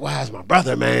 He's like, wow, it's my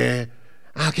brother, man.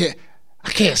 I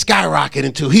can't skyrocket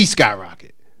until he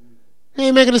skyrocket. He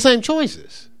ain't making the same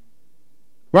choices,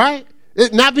 right?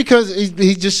 Not because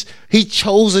he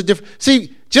chose a different.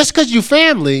 See, just because you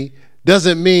family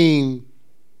doesn't mean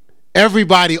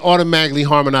everybody automatically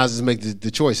harmonizes and makes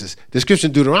the choices. The scripture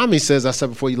in Deuteronomy says, I set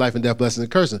before you life and death, blessing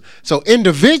and cursing. So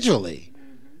individually,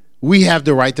 we have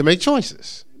the right to make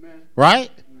choices,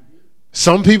 right?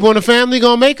 Some people in the family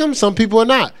going to make them, some people are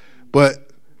not.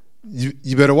 But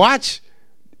you better watch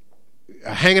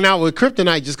hanging out with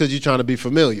kryptonite just because you're trying to be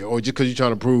familiar or just because you're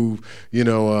trying to prove,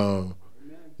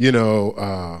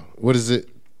 what is it?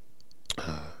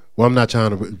 Well, I'm not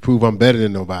trying to prove I'm better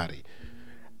than nobody.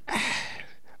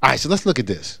 All right, so let's look at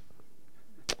this.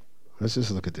 Let's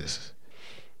just look at this.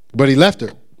 But he left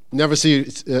her. Never seen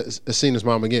his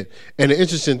mom again. And the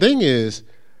interesting thing is,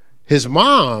 his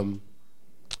mom,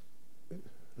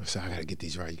 so I got to get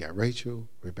these right. You got Rachel,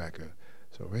 Rebecca.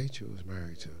 So Rachel is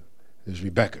married to, there's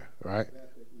Rebecca, right?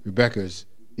 Rebecca is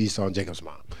Esau and Jacob's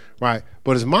mom, right?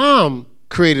 But his mom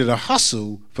created a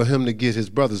hustle for him to get his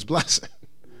brother's blessing.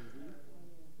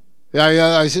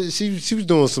 She was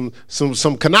doing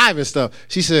some conniving stuff.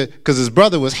 She said, because his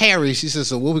brother was hairy, she said,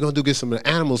 so what we going to do, get some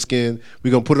animal skin.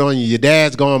 We're going to put it on you. Your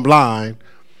dad's gone blind.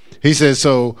 He said,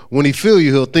 so when he feel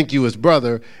you, he'll think you his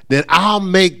brother. Then I'll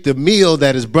make the meal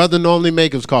that his brother normally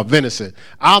make. It was called venison.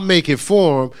 I'll make it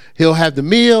for him. He'll have the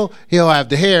meal. He'll have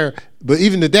the hair. But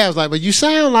even the dad was like, but you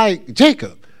sound like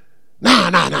Jacob. Nah,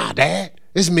 Dad.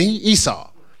 It's me,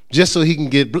 Esau. Just so he can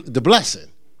get the blessing.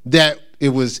 That it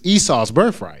was Esau's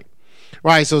birthright.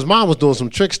 Right, so his mom was doing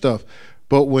some trick stuff,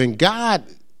 but when God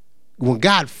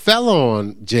fell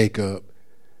on Jacob,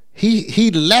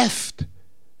 he left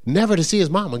never to see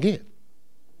his mom again.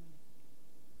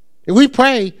 And we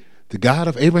pray the God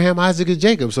of Abraham, Isaac, and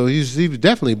Jacob, so he was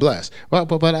definitely blessed.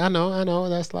 But I know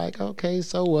that's like, okay,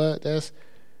 so what? That's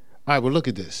all right. Well, look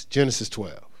at this, Genesis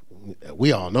 12.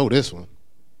 We all know this one.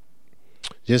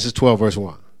 Genesis 12, verse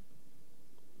 1.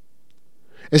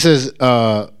 It says,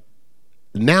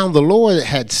 now the Lord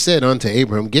had said unto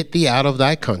Abraham, get thee out of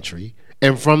thy country,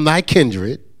 and from thy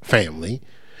kindred family,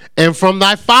 and from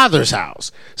thy father's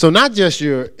house. So not just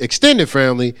your extended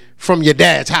family, from your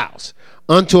dad's house,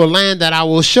 unto a land that I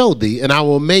will show thee, and I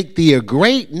will make thee a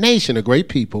great nation, a great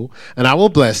people, and I will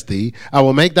bless thee. I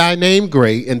will make thy name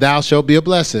great, and thou shalt be a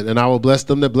blessing. And I will bless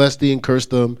them that bless thee, and curse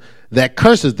them that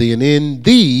curses thee. And in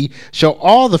thee shall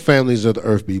all the families of the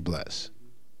earth be blessed.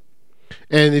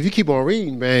 And if you keep on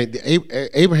reading, man,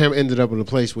 Abraham ended up in a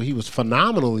place where he was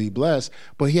phenomenally blessed,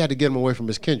 but he had to get him away from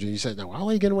his kindred. You said, now, why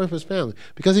would he get away from his family?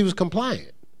 Because he was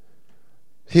compliant.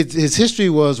 His history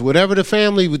was whatever the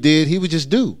family did, he would just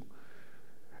do.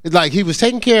 It's like he was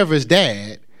taking care of his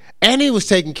dad, and he was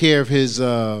taking care of his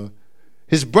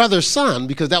brother's son,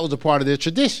 because that was a part of their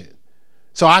tradition.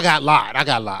 So I got Lot.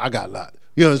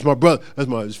 You know, it's my brother.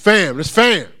 It's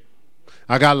fam.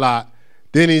 I got Lot.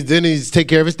 Then he's take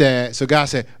care of his dad. So God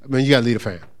said, man, you got to lead a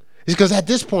family. It's because at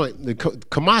this point, the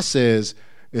Kamash says,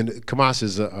 and Kamash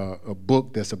is a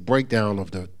book that's a breakdown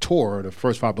of the Torah, the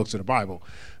first 5 books of the Bible.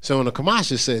 So when the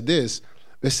Kamash said this,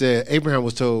 it said Abraham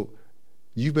was told,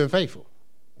 you've been faithful.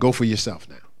 Go for yourself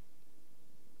now.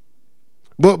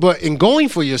 But in going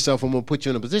for yourself, I'm going to put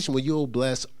you in a position where you'll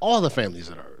bless all the families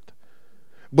of the earth.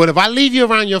 But if I leave you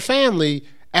around your family,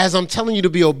 as I'm telling you to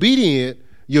be obedient,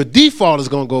 your default is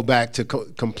going to go back to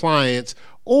compliance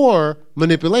or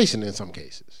manipulation in some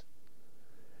cases.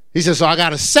 He says, so I got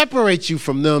to separate you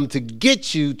from them to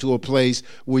get you to a place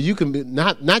where you can be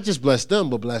not just bless them,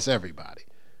 but bless everybody.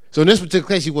 So in this particular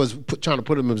case, he was trying to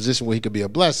put him in a position where he could be a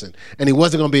blessing. And he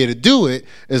wasn't going to be able to do it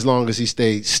as long as he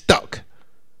stayed stuck.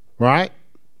 Right?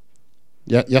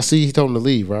 Yeah, y'all see he told him to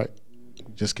leave, right?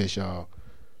 Just in case y'all.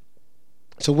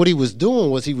 So what he was doing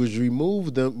was he was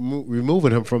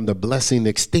removing him from the blessing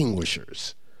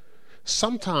extinguishers.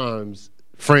 Sometimes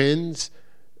friends,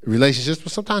 relationships,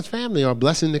 but sometimes family are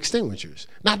blessing extinguishers.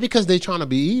 Not because they're trying to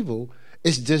be evil.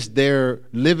 It's just they're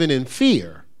living in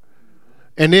fear.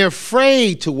 And they're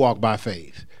afraid to walk by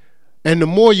faith. And the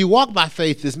more you walk by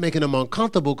faith, it's making them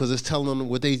uncomfortable because it's telling them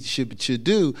what they should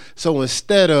do. So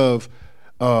instead of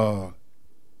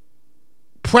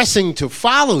pressing to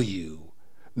follow you,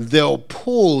 they'll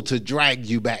pull to drag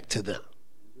you back to them.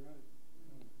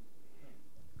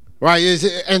 Right?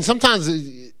 And sometimes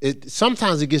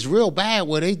it gets real bad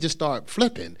where they just start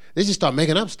flipping. They just start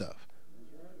making up stuff.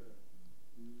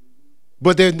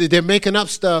 But they're making up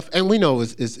stuff, and we know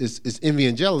it's envy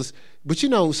and jealous. But you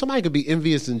know, somebody could be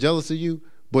envious and jealous of you,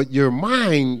 but your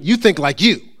mind, you think like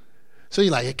you. So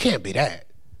you're like, it can't be that.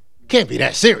 It can't be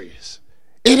that serious.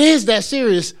 It is that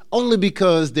serious only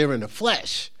because they're in the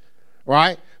flesh.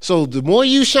 Right? So the more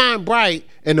you shine bright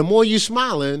and the more you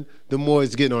smiling, the more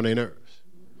it's getting on their nerves.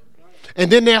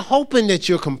 And then they're hoping that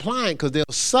you're compliant because they'll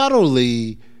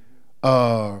subtly,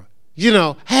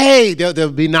 hey,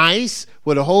 they'll be nice.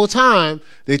 Well, the whole time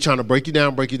they're trying to break you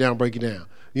down.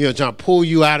 You know, trying to pull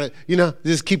you out of,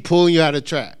 just keep pulling you out of the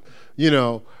trap.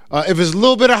 If it's a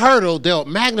little bit of hurdle, they'll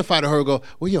magnify the hurdle, go,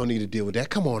 well, you don't need to deal with that.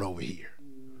 Come on over here.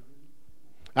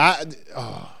 I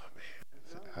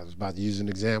was about to use an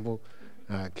example.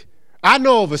 I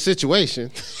know of a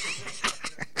situation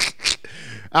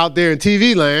out there in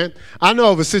TV land. I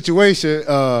know of a situation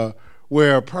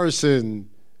where a person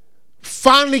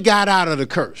finally got out of the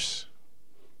curse.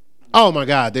 Oh my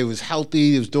God, they was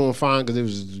healthy, they was doing fine because they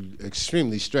was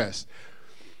extremely stressed.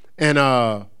 And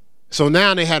so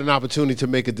now they had an opportunity to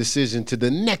make a decision to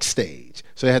the next stage.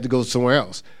 So they had to go somewhere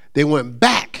else. They went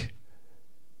back,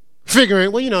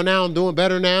 figuring, well, now I'm doing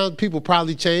better now. People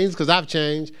probably changed because I've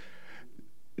changed.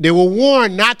 They were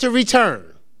warned not to return.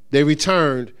 They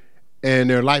returned, and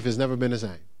their life has never been the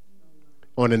same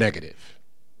on the negative.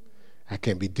 I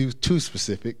can't be too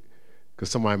specific because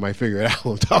somebody might figure it out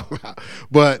what I'm talking about.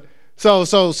 But so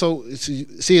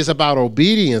see, it's about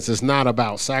obedience. It's not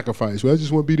about sacrifice. Well, I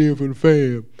just want to be there for the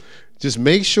fam. Just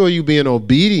make sure you're being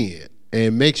obedient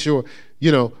and make sure,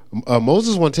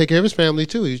 Moses wanted to take care of his family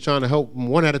too. He was trying to help them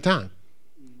one at a time.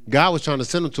 God was trying to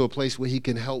send him to a place where he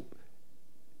can help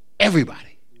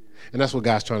everybody. And that's what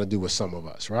God's trying to do with some of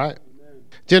us, right? Amen.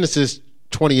 Genesis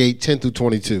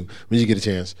 28:10-22. When you get a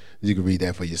chance, you can read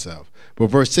that for yourself. But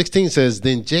verse 16 says,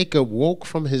 then Jacob woke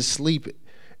from his sleep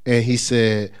and he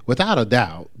said, without a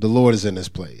doubt, the Lord is in this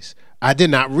place. I did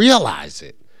not realize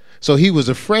it. So he was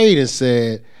afraid and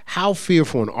said, how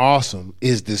fearful and awesome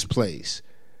is this place?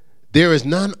 There is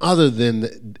none other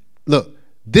than,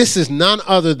 this is none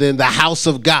other than the house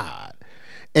of God.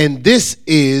 And this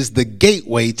is the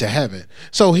gateway to heaven.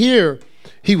 So here,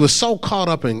 he was so caught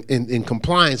up in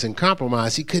compliance and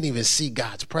compromise, he couldn't even see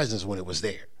God's presence when it was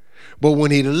there. But when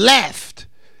he left,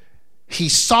 he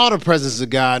saw the presence of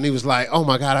God, and he was like, oh,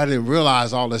 my God, I didn't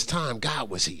realize all this time God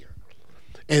was here.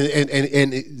 And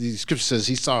the scripture says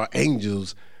he saw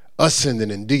angels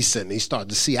ascending and descending. He started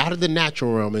to see out of the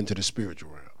natural realm into the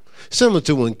spiritual realm. Similar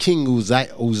to when King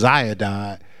Uzziah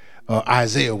died,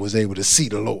 Isaiah was able to see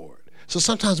the Lord. So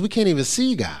sometimes we can't even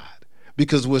see God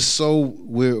because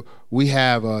we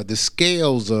have the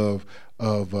scales of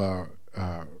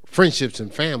friendships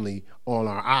and family on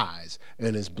our eyes,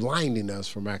 and it's blinding us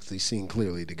from actually seeing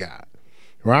clearly to God,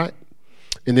 right?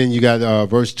 And then you got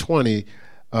verse 20.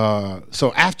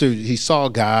 So after he saw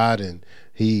God and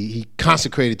he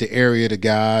consecrated the area to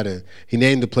God, and he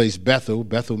named the place Bethel.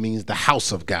 Bethel means the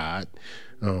house of God.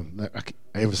 I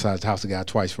emphasized the house of God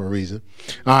twice for a reason.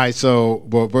 All right,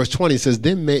 but verse 20 says,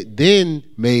 then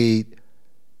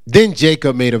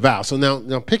Jacob made a vow. So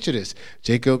now picture this.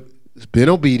 Jacob has been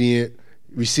obedient,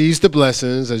 receives the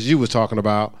blessings, as you were talking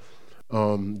about,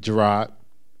 Gerard.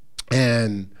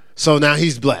 And so now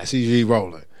he's blessed. He's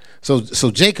rolling. So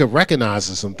Jacob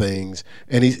recognizes some things,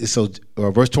 and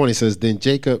verse 20 says, then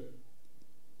Jacob,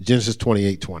 Genesis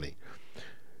 28:20.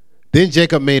 Then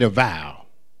Jacob made a vow,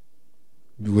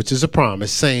 which is a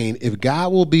promise, saying, if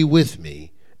God will be with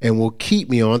me and will keep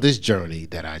me on this journey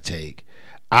that I take,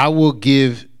 I will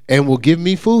give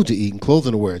me food to eat and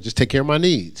clothing to wear, just take care of my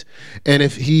needs. And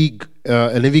if he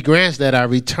grants that I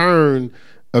return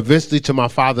eventually to my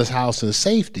father's house in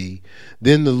safety,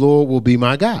 then the Lord will be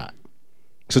my God.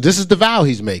 So this is the vow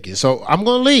he's making. So I'm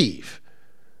going to leave,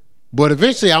 but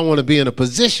eventually I want to be in a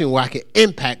position where I can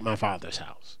impact my father's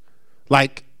house,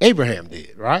 like Abraham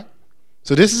did, right?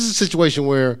 So this is a situation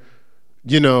where,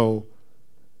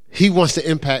 he wants to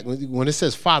impact. When it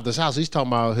says father's house, he's talking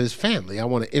about his family. I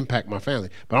want to impact my family.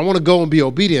 But I want to go and be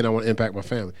obedient. I want to impact my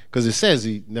family. Because it says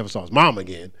he never saw his mom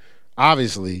again.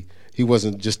 Obviously, he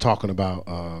wasn't just talking about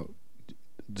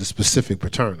the specific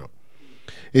paternal.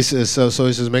 It says, so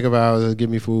he says, make a vow, give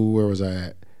me food. Where was I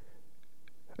at?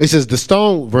 It says, the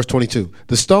stone, verse 22,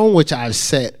 the stone which I've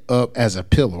set up as a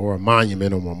pillar or a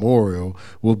monument or memorial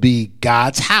will be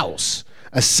God's house,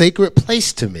 a sacred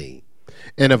place to me.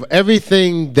 And of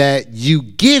everything that you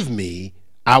give me,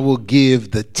 I will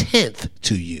give the 10th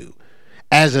to you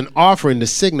as an offering to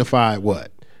signify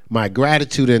what? My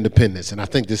gratitude and dependence. And I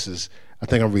think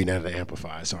I'm reading out of the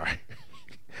Amplified. Sorry.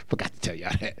 Forgot to tell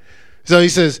y'all that. So he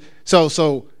says,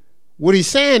 so what he's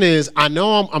saying is, I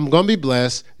know I'm going to be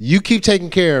blessed. You keep taking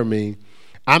care of me.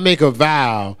 I make a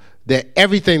vow that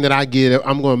everything that I give,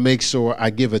 I'm going to make sure I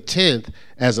give a 10th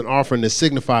as an offering to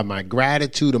signify my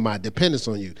gratitude or my dependence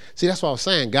on you. See, that's what I was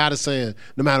saying. God is saying,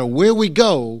 no matter where we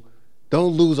go,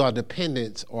 don't lose our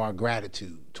dependence or our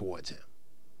gratitude towards him.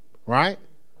 Right?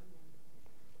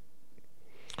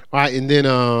 All right, and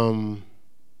then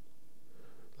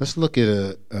let's look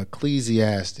at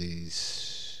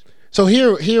Ecclesiastes. So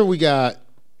here we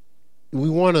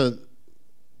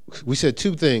said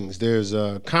two things. There's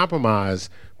compromise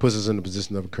puts us in the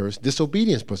position of a curse.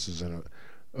 Disobedience puts us in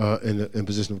a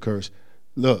position of curse.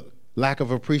 Look, lack of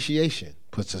appreciation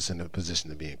puts us in a position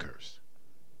of being cursed.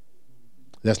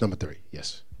 That's number 3.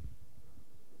 Yes.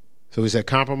 So we said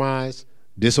compromise,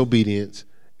 disobedience,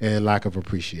 and lack of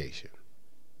appreciation.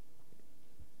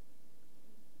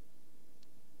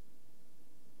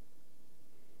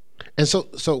 And so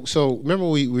remember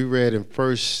we read in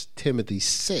 1 Timothy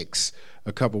 6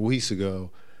 a couple weeks ago,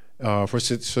 First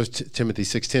Timothy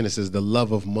 6:10, it says, the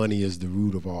love of money is the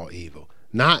root of all evil.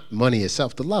 Not money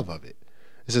itself, the love of it.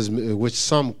 It says, which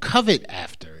some covet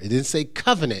after. It didn't say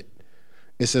covenant.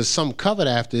 It says some covet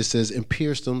after. It says, and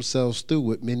pierce themselves through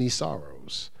with many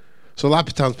sorrows. So a lot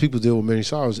of times people deal with many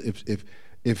sorrows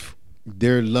if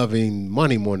they're loving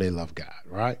money more than they love God,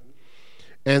 right?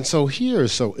 And so here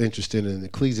is so interesting in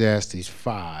Ecclesiastes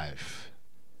 5.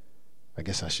 I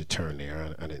guess I should turn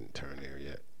there. I didn't turn there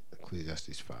yet.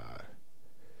 Ecclesiastes 5.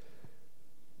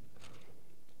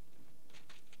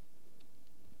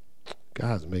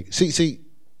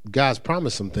 God's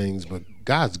promised some things, but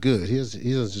God's good. He doesn't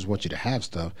just want you to have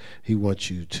stuff. He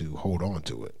wants you to hold on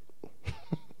to it.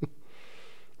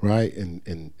 Right?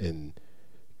 And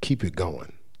keep it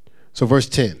going. So verse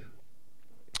 10.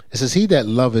 It says, he that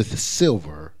loveth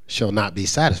silver shall not be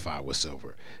satisfied with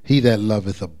silver. He that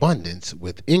loveth abundance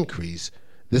with increase,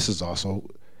 this is also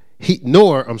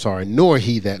nor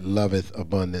he that loveth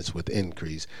abundance with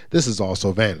increase. This is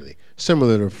also vanity.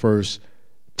 Similar to 1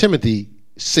 Timothy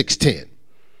 6:10.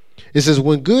 It says,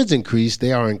 when goods increase,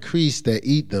 they are increased that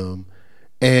eat them,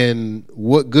 and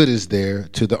what good is there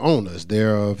to the owners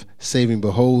thereof, saving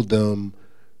the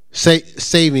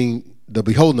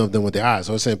beholding of them with their eyes.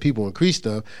 So it's saying people increase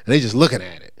stuff and they just looking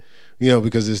at it,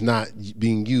 because it's not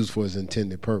being used for its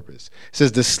intended purpose. It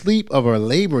says the sleep of a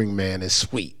laboring man is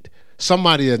sweet.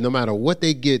 Somebody that no matter what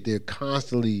they get, they're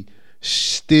constantly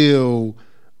still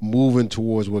moving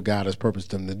towards what God has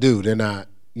purposed them to do. They're not,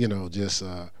 just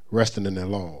resting in their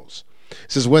laws.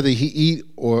 It says whether he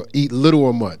eat little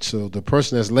or much. So the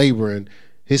person that's laboring,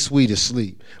 his sweet is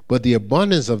sleep. But the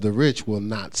abundance of the rich will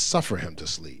not suffer him to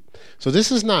sleep. So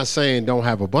this is not saying don't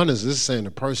have abundance. This is saying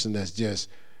the person that's just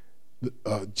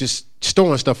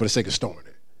storing stuff for the sake of storing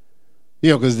it.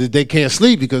 Because they can't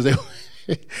sleep because they,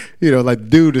 like the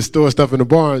dude that stores stuff in the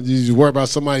barn, you just worry about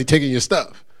somebody taking your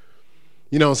stuff.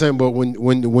 You know what I'm saying? But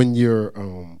when you're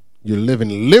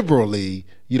living liberally,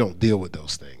 you don't deal with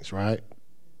those things, right?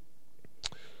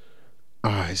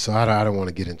 All right, so I don't want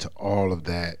to get into all of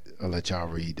that. I'll let y'all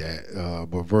read that.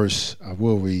 But I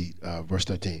will read verse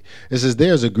 13. It says,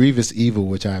 there's a grievous evil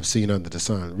which I have seen under the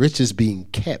sun, riches being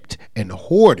kept and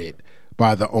hoarded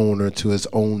by the owner to his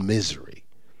own misery.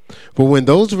 For when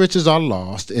those riches are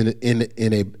lost in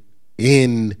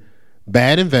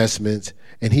bad investments,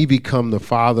 and he become the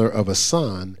father of a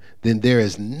son, then there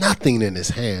is nothing in his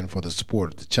hand for the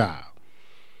support of the child.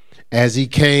 As he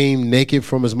came naked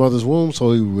from his mother's womb,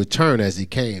 so he will return as he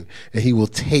came, and he will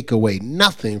take away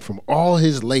nothing from all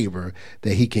his labor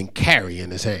that he can carry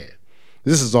in his hand.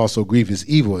 This is also grievous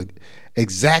evil.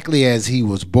 Exactly as he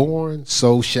was born,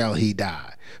 so shall he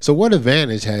die. So what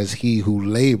advantage has he who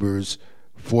labors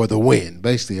for the wind?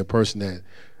 Basically, a person that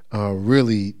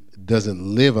really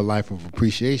doesn't live a life of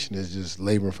appreciation is just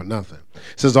laboring for nothing.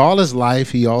 It says all his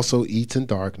life he also eats in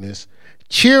darkness,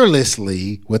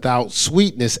 cheerlessly, without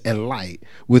sweetness and light,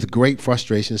 with great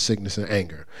frustration, sickness, and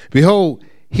anger. Behold,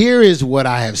 here is what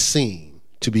I have seen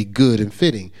to be good and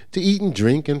fitting, to eat and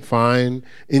drink and find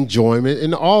enjoyment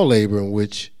in all labor in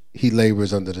which he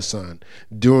labors under the sun,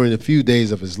 during the few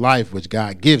days of his life which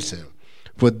God gives him.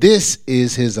 For this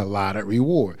is his allotted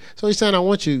reward. So he's saying,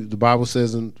 the Bible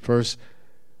says in 1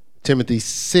 Timothy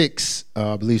 6,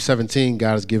 I believe 17,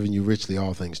 God has given you richly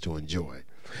all things to enjoy.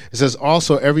 It says,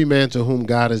 also every man to whom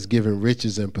God has given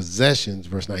riches and possessions,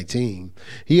 verse 19,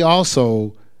 he has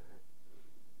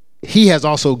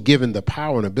also given the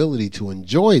power and ability to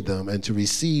enjoy them and to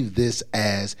receive this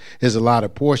as his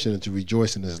allotted portion and to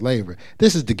rejoice in his labor.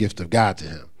 This is the gift of God to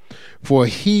him. For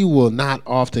he will not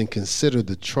often consider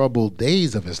the troubled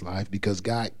days of his life, because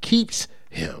God keeps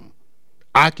him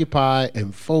occupied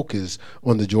and focused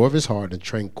on the joy of his heart, and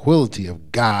tranquility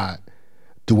of God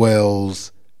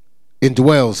indwells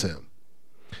him.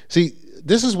 See,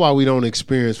 this is why we don't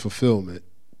experience fulfillment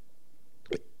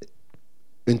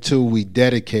until we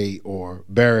dedicate or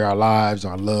bury our lives,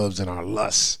 our loves, and our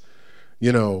lusts.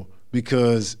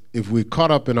 Because if we're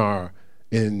caught up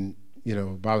in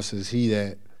the Bible says he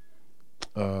that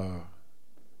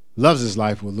loves his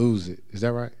life will lose it. Is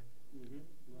that right?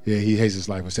 Yeah, he hates his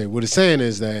life. What it's saying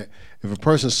is that if a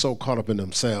person's so caught up in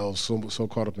themselves, so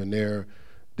caught up in their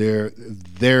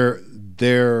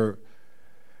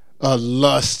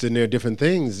lust and their different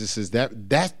things,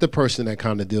 that's the person that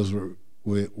kind of deals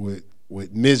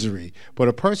with misery. But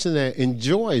a person that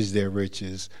enjoys their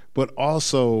riches, but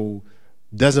also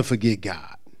doesn't forget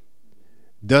God,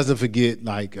 doesn't forget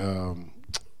who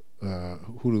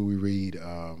do we read?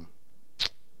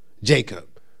 Jacob.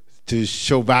 To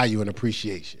show value and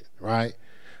appreciation, right?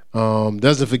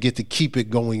 Doesn't forget to keep it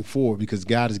going forward, because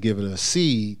God has given us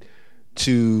seed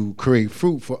to create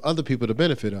fruit for other people to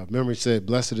benefit of. Remember, he said,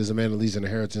 blessed is a man that leaves an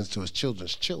inheritance to his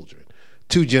children's children,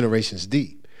 2 generations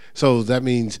deep. So that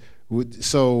means,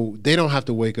 so they don't have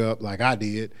to wake up like I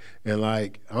did and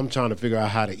like, I'm trying to figure out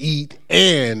how to eat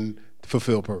and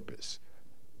fulfill purpose.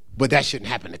 But that shouldn't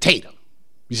happen to Tatum.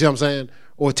 You see what I'm saying?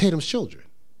 Or Tatum's children.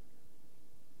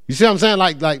 You see what I'm saying?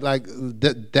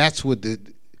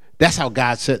 That's how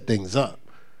God set things up.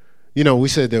 You know, we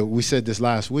said this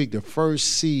last week. The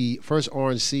first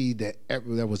orange seed that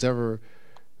was ever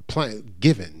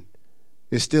given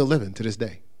is still living to this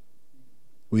day.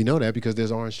 We know that because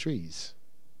there's orange trees.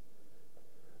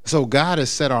 So God has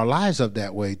set our lives up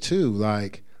that way too,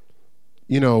 like,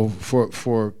 you know,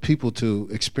 for people to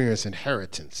experience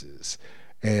inheritances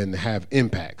and have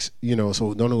impacts. You know,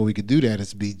 so the only way we could do that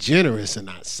is be generous and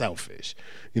not selfish.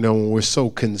 You know, when we're so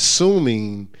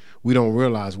consuming, we don't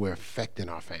realize we're affecting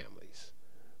our families.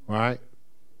 Right?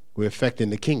 We're affecting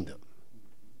the kingdom.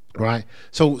 Right?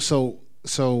 So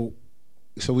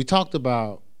we talked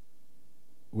about,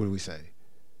 what do we say?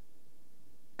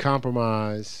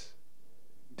 Compromise,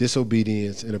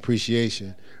 disobedience, and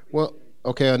appreciation. Well,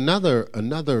 okay,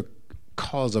 another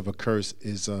cause of a curse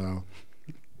is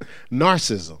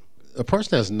narcissism. A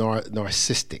person that's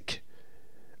narcissistic,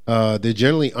 they're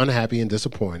generally unhappy and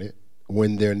disappointed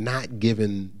when they're not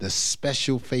given the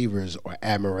special favors or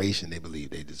admiration they believe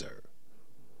they deserve.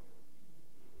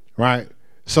 Right?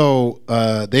 So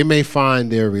they may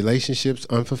find their relationships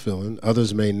unfulfilling.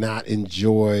 Others may not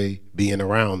enjoy being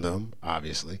around them,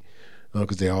 obviously,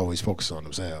 because they always focus on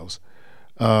themselves.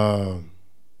 A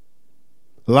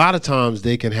lot of times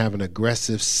they can have an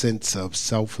aggressive sense of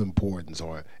self-importance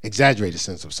or exaggerated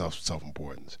sense of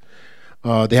self-importance.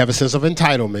 They have a sense of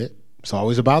entitlement. It's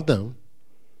always about them.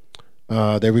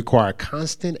 They require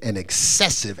constant and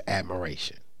excessive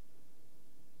admiration.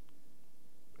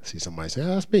 I see somebody say, oh,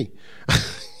 that's me.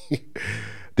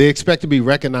 They expect to be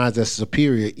recognized as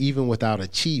superior even without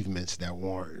achievements that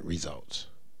warrant results.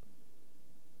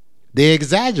 They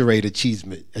exaggerate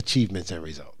achievements and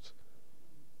results.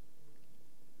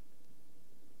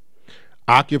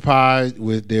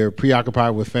 They're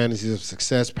preoccupied with fantasies of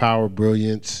success, power,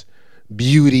 brilliance,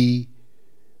 beauty,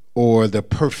 or the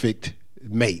perfect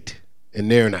mate. And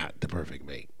they're not the perfect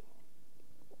mate.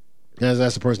 As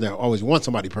that's the person that always wants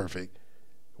somebody perfect,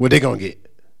 what they gonna get?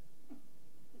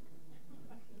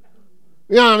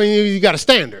 You know what I mean? You got a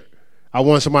standard. I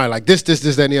want somebody like this,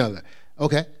 that, and the other.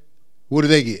 Okay. What do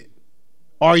they get?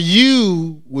 Are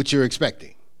you what you're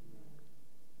expecting?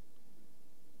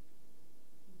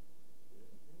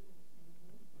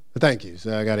 Thank you.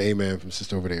 So I got an amen from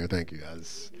sister over there. Thank you,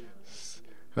 guys.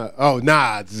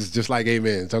 It's just like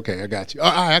amens. Okay, I got you.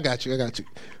 All right, I got you.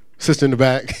 Sister in the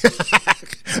back.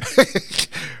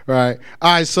 Right.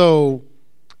 All right, so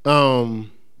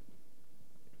and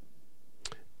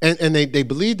they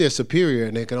believe they're superior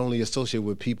and they can only associate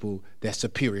with people that's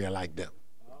superior like them.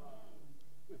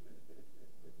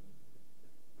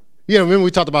 You know, remember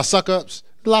we talked about suck-ups?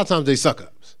 A lot of times they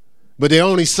suck-ups. But they're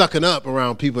only sucking up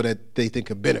around people that they think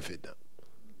could benefit them.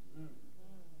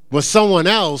 But someone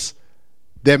else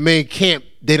that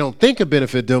they don't think could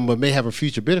benefit them, but may have a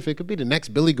future benefit, could be the next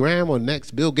Billy Graham or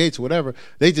next Bill Gates or whatever.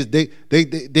 They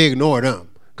ignore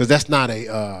them because that's not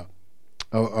a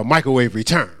microwave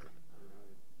return.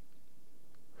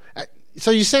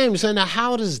 So you're saying now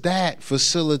how does that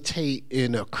facilitate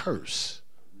in a curse?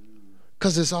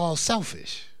 Because it's all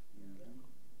selfish.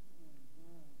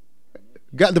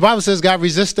 God, the Bible says God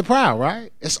resists the proud,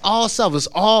 right? It's all self. It's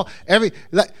all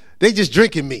they just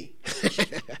drinking me.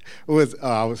 I was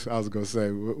gonna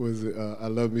say, what was it? I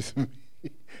love me some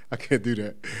me. I can't do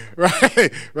that,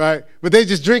 right. But they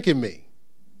just drinking me,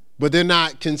 but they're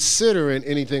not considering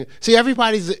anything. See,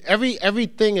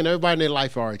 everything and everybody in their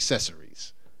life are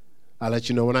accessories. I'll let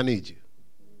you know when I need you.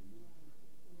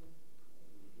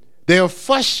 They're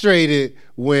frustrated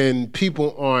when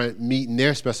people aren't meeting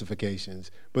their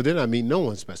specifications, but they're not meeting no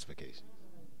one's specifications.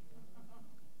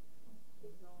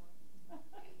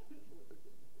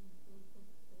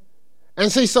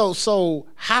 And see, so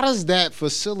how does that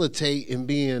facilitate in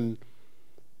being,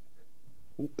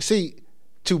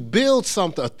 to build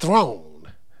a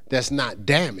throne that's not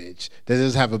damaged, that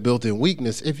doesn't have a built-in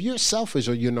weakness, if you're selfish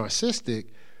or you're narcissistic,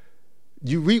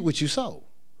 you reap what you sow.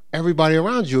 Everybody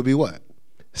around you will be what?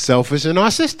 Selfish and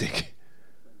narcissistic.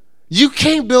 You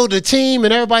can't build a team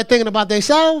and everybody thinking about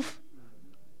themselves.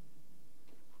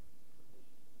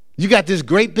 You got this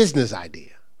great business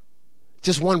idea.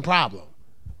 Just one problem.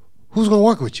 Who's going to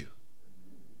work with you?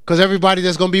 Because everybody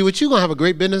that's going to be with you going to have a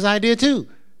great business idea too.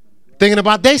 Thinking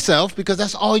about themselves because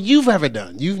that's all you've ever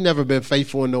done. You've never been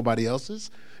faithful in nobody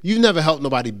else's. You've never helped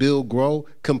nobody build, grow,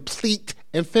 complete,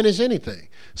 and finish anything.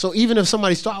 So even if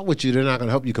somebody start with you, they're not going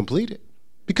to help you complete it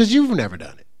because you've never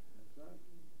done it.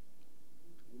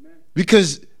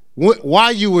 Because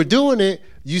while you were doing it,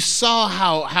 you saw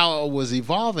how it was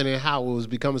evolving and how it was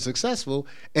becoming successful,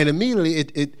 and immediately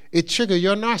it triggered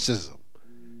your narcissism.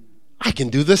 I can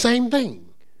do the same thing.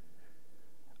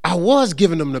 I was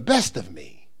giving them the best of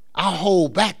me. I'll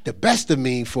hold back the best of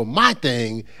me for my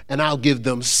thing, and I'll give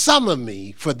them some of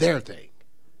me for their thing.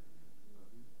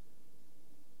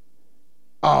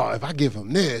 Oh, if I give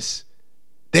them this,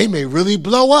 they may really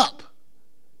blow up.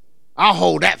 I'll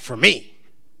hold that for me.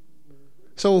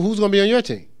 So who's going to be on your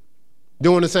team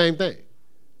doing the same thing?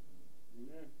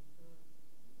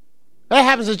 That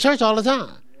happens in church all the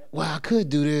time. Well, I could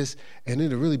do this, and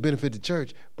it'll really benefit the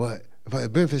church, but if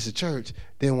it benefits the church,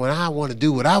 then when I want to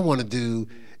do what I want to do,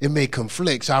 it may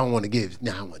conflict, so I don't want to give. I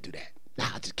don't want to do that.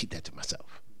 I'll just keep that to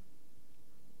myself.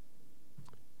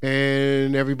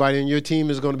 And everybody in your team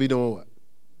is going to be doing what?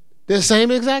 The same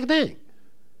exact thing.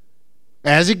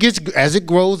 As it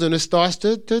grows and it starts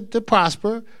to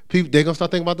prosper, people, they're going to start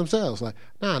thinking about themselves. Like,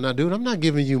 nah, dude, I'm not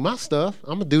giving you my stuff.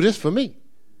 I'm going to do this for me.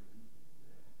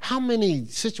 How many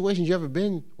situations you ever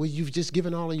been where you've just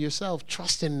given all of yourself,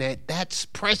 trusting that that's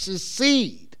precious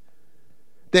seed,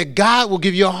 that God will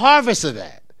give you a harvest of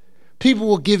that? People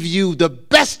will give you the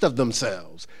best of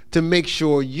themselves to make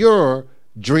sure your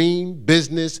dream,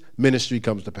 business, ministry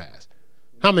comes to pass.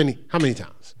 How many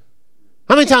times?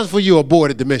 How many times before you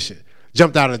aborted the mission?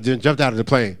 Jumped out of the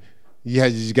plane.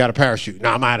 You got a parachute.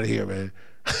 Nah, I'm out of here, man.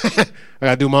 I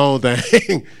got to do my own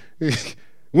thing.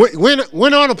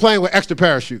 Went on a plane with extra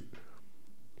parachute.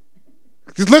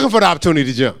 Just looking for the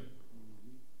opportunity to jump.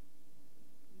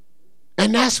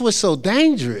 And that's what's so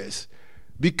dangerous,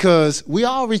 because we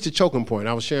all reach a choking point.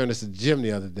 I was sharing this at the gym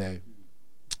the other day.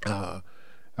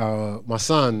 My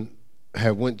son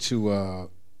had went to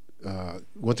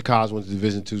college, went to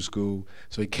Division II school.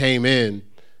 So he came in,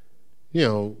 I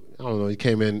don't know, he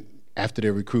came in after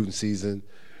their recruiting season.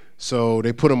 So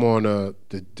they put him on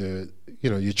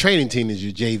your training team is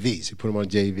your JV. So you put him on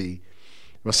JV.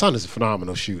 My son is a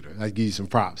phenomenal shooter. I give you some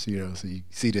props, so you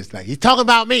see this, like, he's talking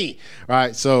about me,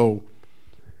 right? So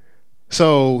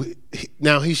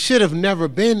now he should have never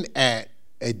been at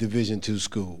a Division II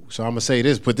school. So I'm going to say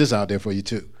this, put this out there for you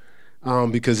too.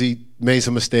 Because he made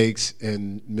some mistakes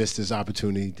and missed his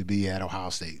opportunity to be at Ohio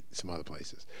State, some other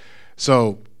places.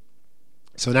 So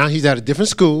now he's at a different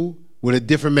school with a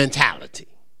different mentality.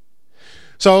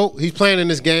 So he's playing in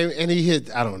this game, and he hit,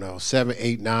 7,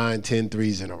 8, 9, 10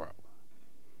 threes in a row.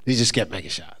 He just kept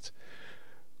making shots.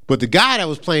 But the guy that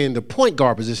was playing the point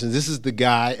guard position, this is the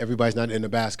guy, everybody's not into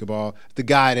basketball, the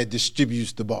guy that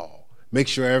distributes the ball. Make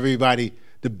sure everybody,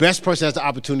 the best person has the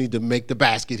opportunity to make the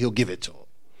basket, he'll give it to him.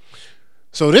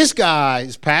 So this guy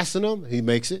is passing him, he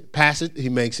makes it, pass it, he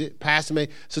makes it, pass him.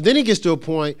 So then he gets to a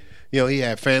point, he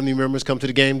had family members come to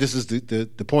the game. This is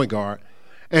the point guard.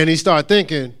 And he started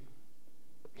thinking,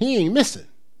 he ain't missing.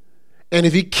 And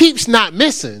if he keeps not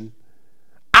missing,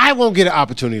 I won't get an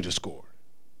opportunity to score.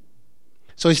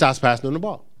 So he starts passing him the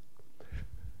ball.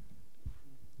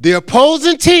 The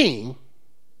opposing team,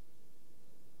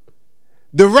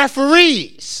 the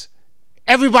referees,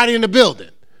 everybody in the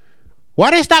building, why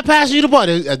they stop passing you the ball?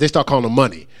 They start calling them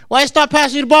money. Why they start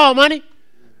passing you the ball, money?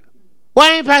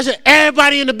 Why ain't passing?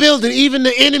 Everybody in the building, even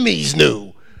the enemies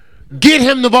knew. Get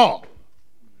him the ball.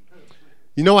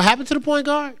 You know what happened to the point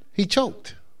guard? He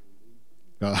choked.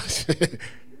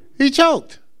 He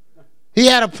choked. He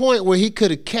had a point where he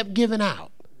could have kept giving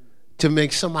out to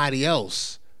make somebody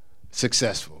else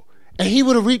successful. And he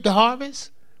would have reaped the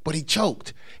harvest, but he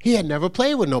choked. He had never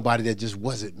played with nobody that just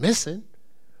wasn't missing.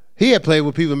 He had played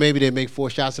with people, maybe they make 4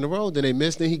 shots in a row, then they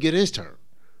miss, then he get his turn.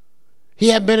 He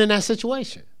had been in that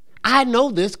situation. I know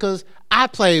this because I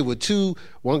played with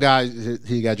one guy,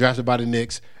 he got drafted by the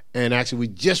Knicks, and actually we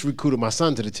just recruited my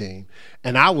son to the team.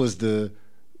 And I was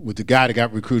with the guy that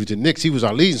got recruited to the Knicks, he was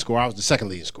our leading scorer, I was the second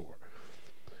leading scorer.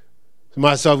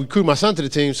 So I recruited my son to the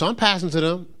team, so I'm passing to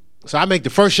them. So I make the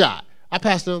first shot. I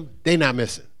pass them, they not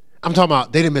missing. I'm talking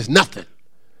about they didn't miss nothing.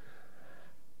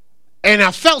 And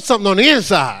I felt something on the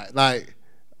inside, like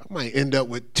I might end up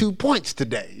with 2 points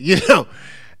today,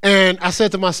 And I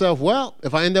said to myself, well,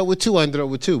 if I end up with 2, I ended up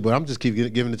with 2, but I'm just keep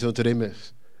giving it to them until they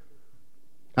miss.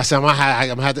 I said, I'm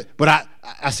gonna have to, but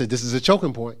I said, this is a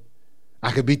choking point.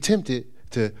 I could be tempted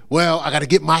to, I got to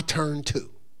get my turn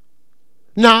too.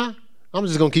 Nah, I'm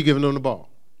just going to keep giving them the ball.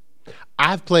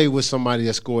 I've played with somebody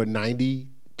that scored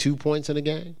 92 points in a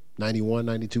game, 91,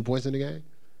 92 points in a game.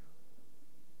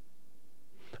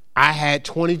 I had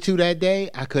 22 that day.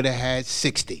 I could have had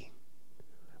 60.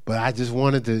 But I just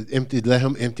wanted to let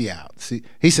him empty out. See,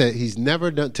 he said he's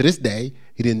never done, to this day,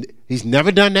 he's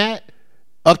never done that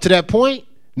up to that point,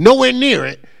 nowhere near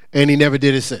it, and he never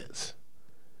did it since.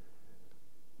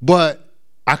 But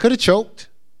I could have choked.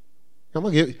 I'm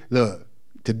going to look,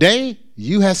 today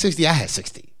you had 60, I had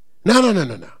 60. No.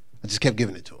 I just kept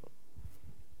giving it to him.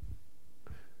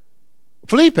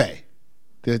 Felipe,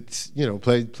 that's,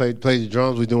 played the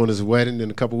drums. We're doing his wedding in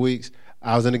a couple weeks.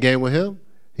 I was in the game with him.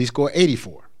 He scored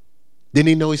 84. Didn't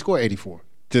even know he scored 84.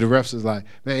 To the refs was like,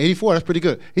 man, 84, that's pretty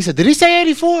good. He said, did he say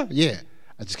 84? Yeah.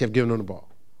 I just kept giving him the ball.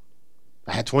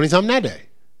 I had 20-something that day.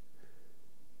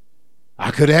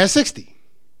 I could have had 60.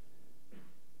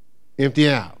 Empty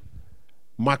out.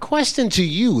 My question to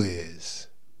you is,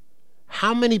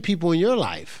 how many people in your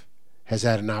life has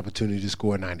had an opportunity to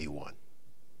score 91?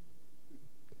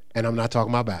 And I'm not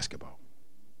talking about basketball.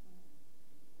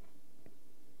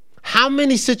 How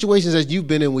many situations have you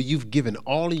been in where you've given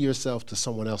all of yourself to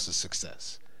someone else's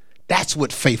success? That's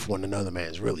what faithful in another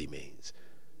man's really means.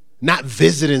 Not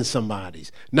visiting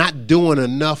somebody's, not doing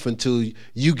enough until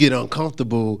you get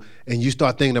uncomfortable and you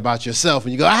start thinking about yourself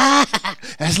and you go,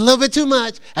 that's a little bit too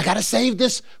much. I got to save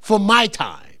this for my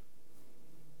time.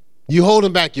 You're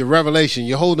holding back your revelation.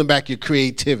 You're holding back your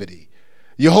creativity.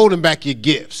 You're holding back your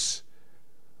gifts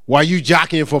while you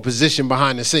jockeying for position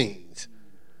behind the scenes.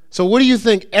 So what do you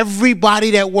think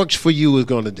everybody that works for you is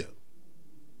going to do?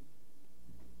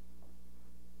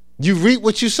 You reap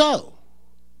what you sow.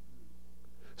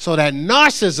 So that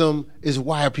narcissism is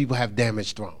why people have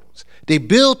damaged thrones. They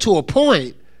build to a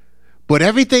point, but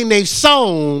everything they've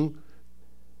sown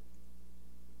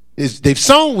is they've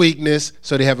sown weakness,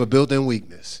 so they have a built-in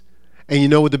weakness. And you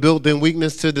know what the built-in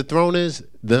weakness to the throne is?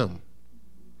 Them.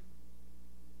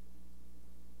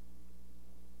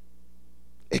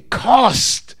 It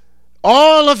cost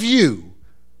all of you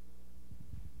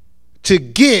to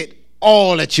get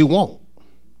all that you want.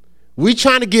 We're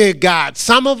trying to give God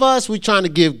some of us. We're trying to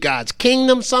give God's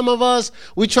kingdom some of us.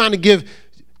 We're trying to give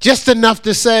just enough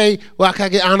to say, well, can I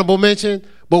get honorable mention?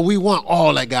 But we want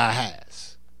all that God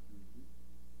has.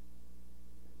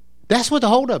 That's what the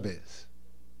holdup is.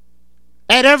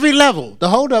 At every level, the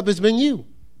holdup has been you.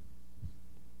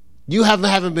 You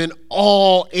haven't been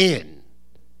all in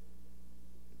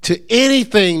to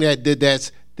anything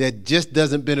that just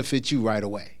doesn't benefit you right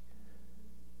away.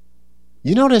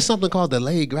 You know there's something called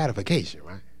delayed gratification,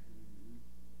 right?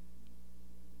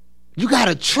 You got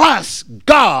to trust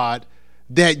God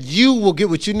that you will get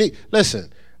what you need.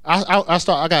 Listen, I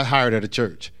got hired at a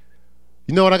church.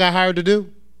 You know what I got hired to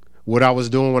do? What I was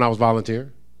doing when I was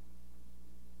volunteering.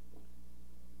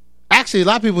 Actually, a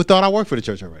lot of people thought I worked for the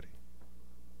church already.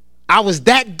 I was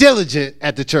that diligent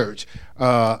at the church.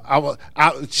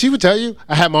 She would tell you,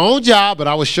 I had my own job, but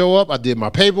I would show up. I did my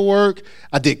paperwork.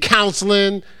 I did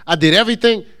counseling. I did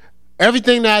everything.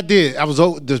 Everything that I did,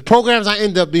 the programs I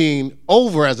ended up being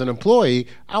over as an employee,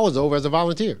 I was over as a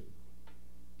volunteer.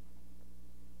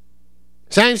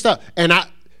 Same stuff. And I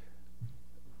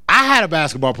had a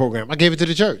basketball program. I gave it to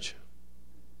the church.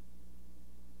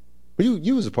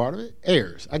 You was a part of it.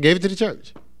 Ayers. I gave it to the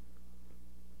church.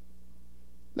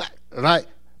 Right?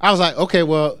 I was like, okay,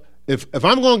 well, if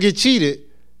I'm going to get cheated,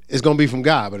 it's going to be from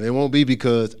God, but it won't be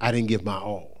because I didn't give my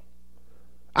all.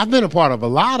 I've been a part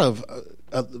of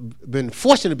been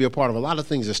fortunate to be a part of a lot of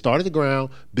things that started the ground,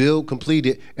 built,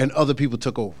 completed, and other people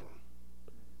took over.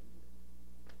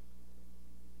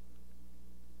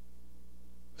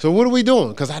 So what are we doing?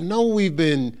 Because I know we've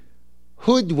been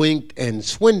hoodwinked and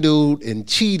swindled and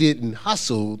cheated and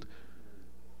hustled.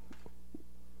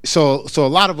 So a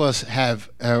lot of us have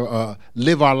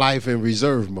live our life in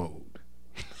reserve mode.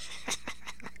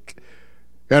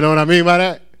 You know what I mean by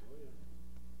that?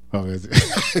 Oh, is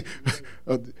it?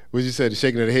 What you said, the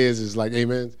shaking of the heads is like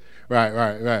amens?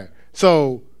 Right.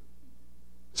 So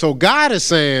God is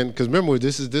saying, because remember,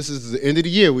 this is the end of the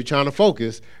year, we're trying to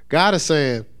focus. God is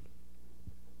saying,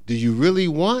 do you really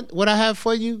want what I have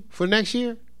for you for next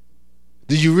year?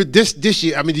 Do you this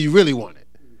year? I mean, do you really want it?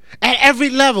 At every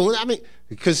level. I mean,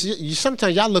 because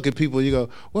sometimes y'all look at people, you go,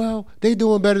 well, they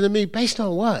doing better than me. Based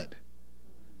on what?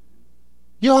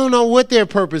 You don't know what their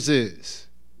purpose is.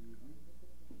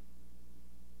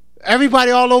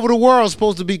 Everybody all over the world is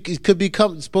supposed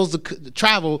to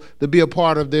travel to be a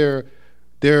part of their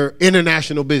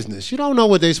international business. You don't know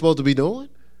what they're supposed to be doing.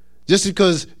 Just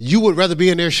because you would rather be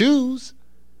in their shoes.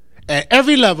 At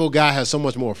every level, God has so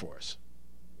much more for us.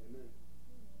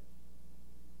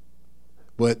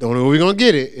 But the only way we're going to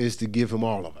get it is to give him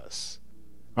all of us.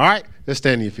 All right? Let's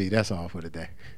stand on your feet. That's all for today.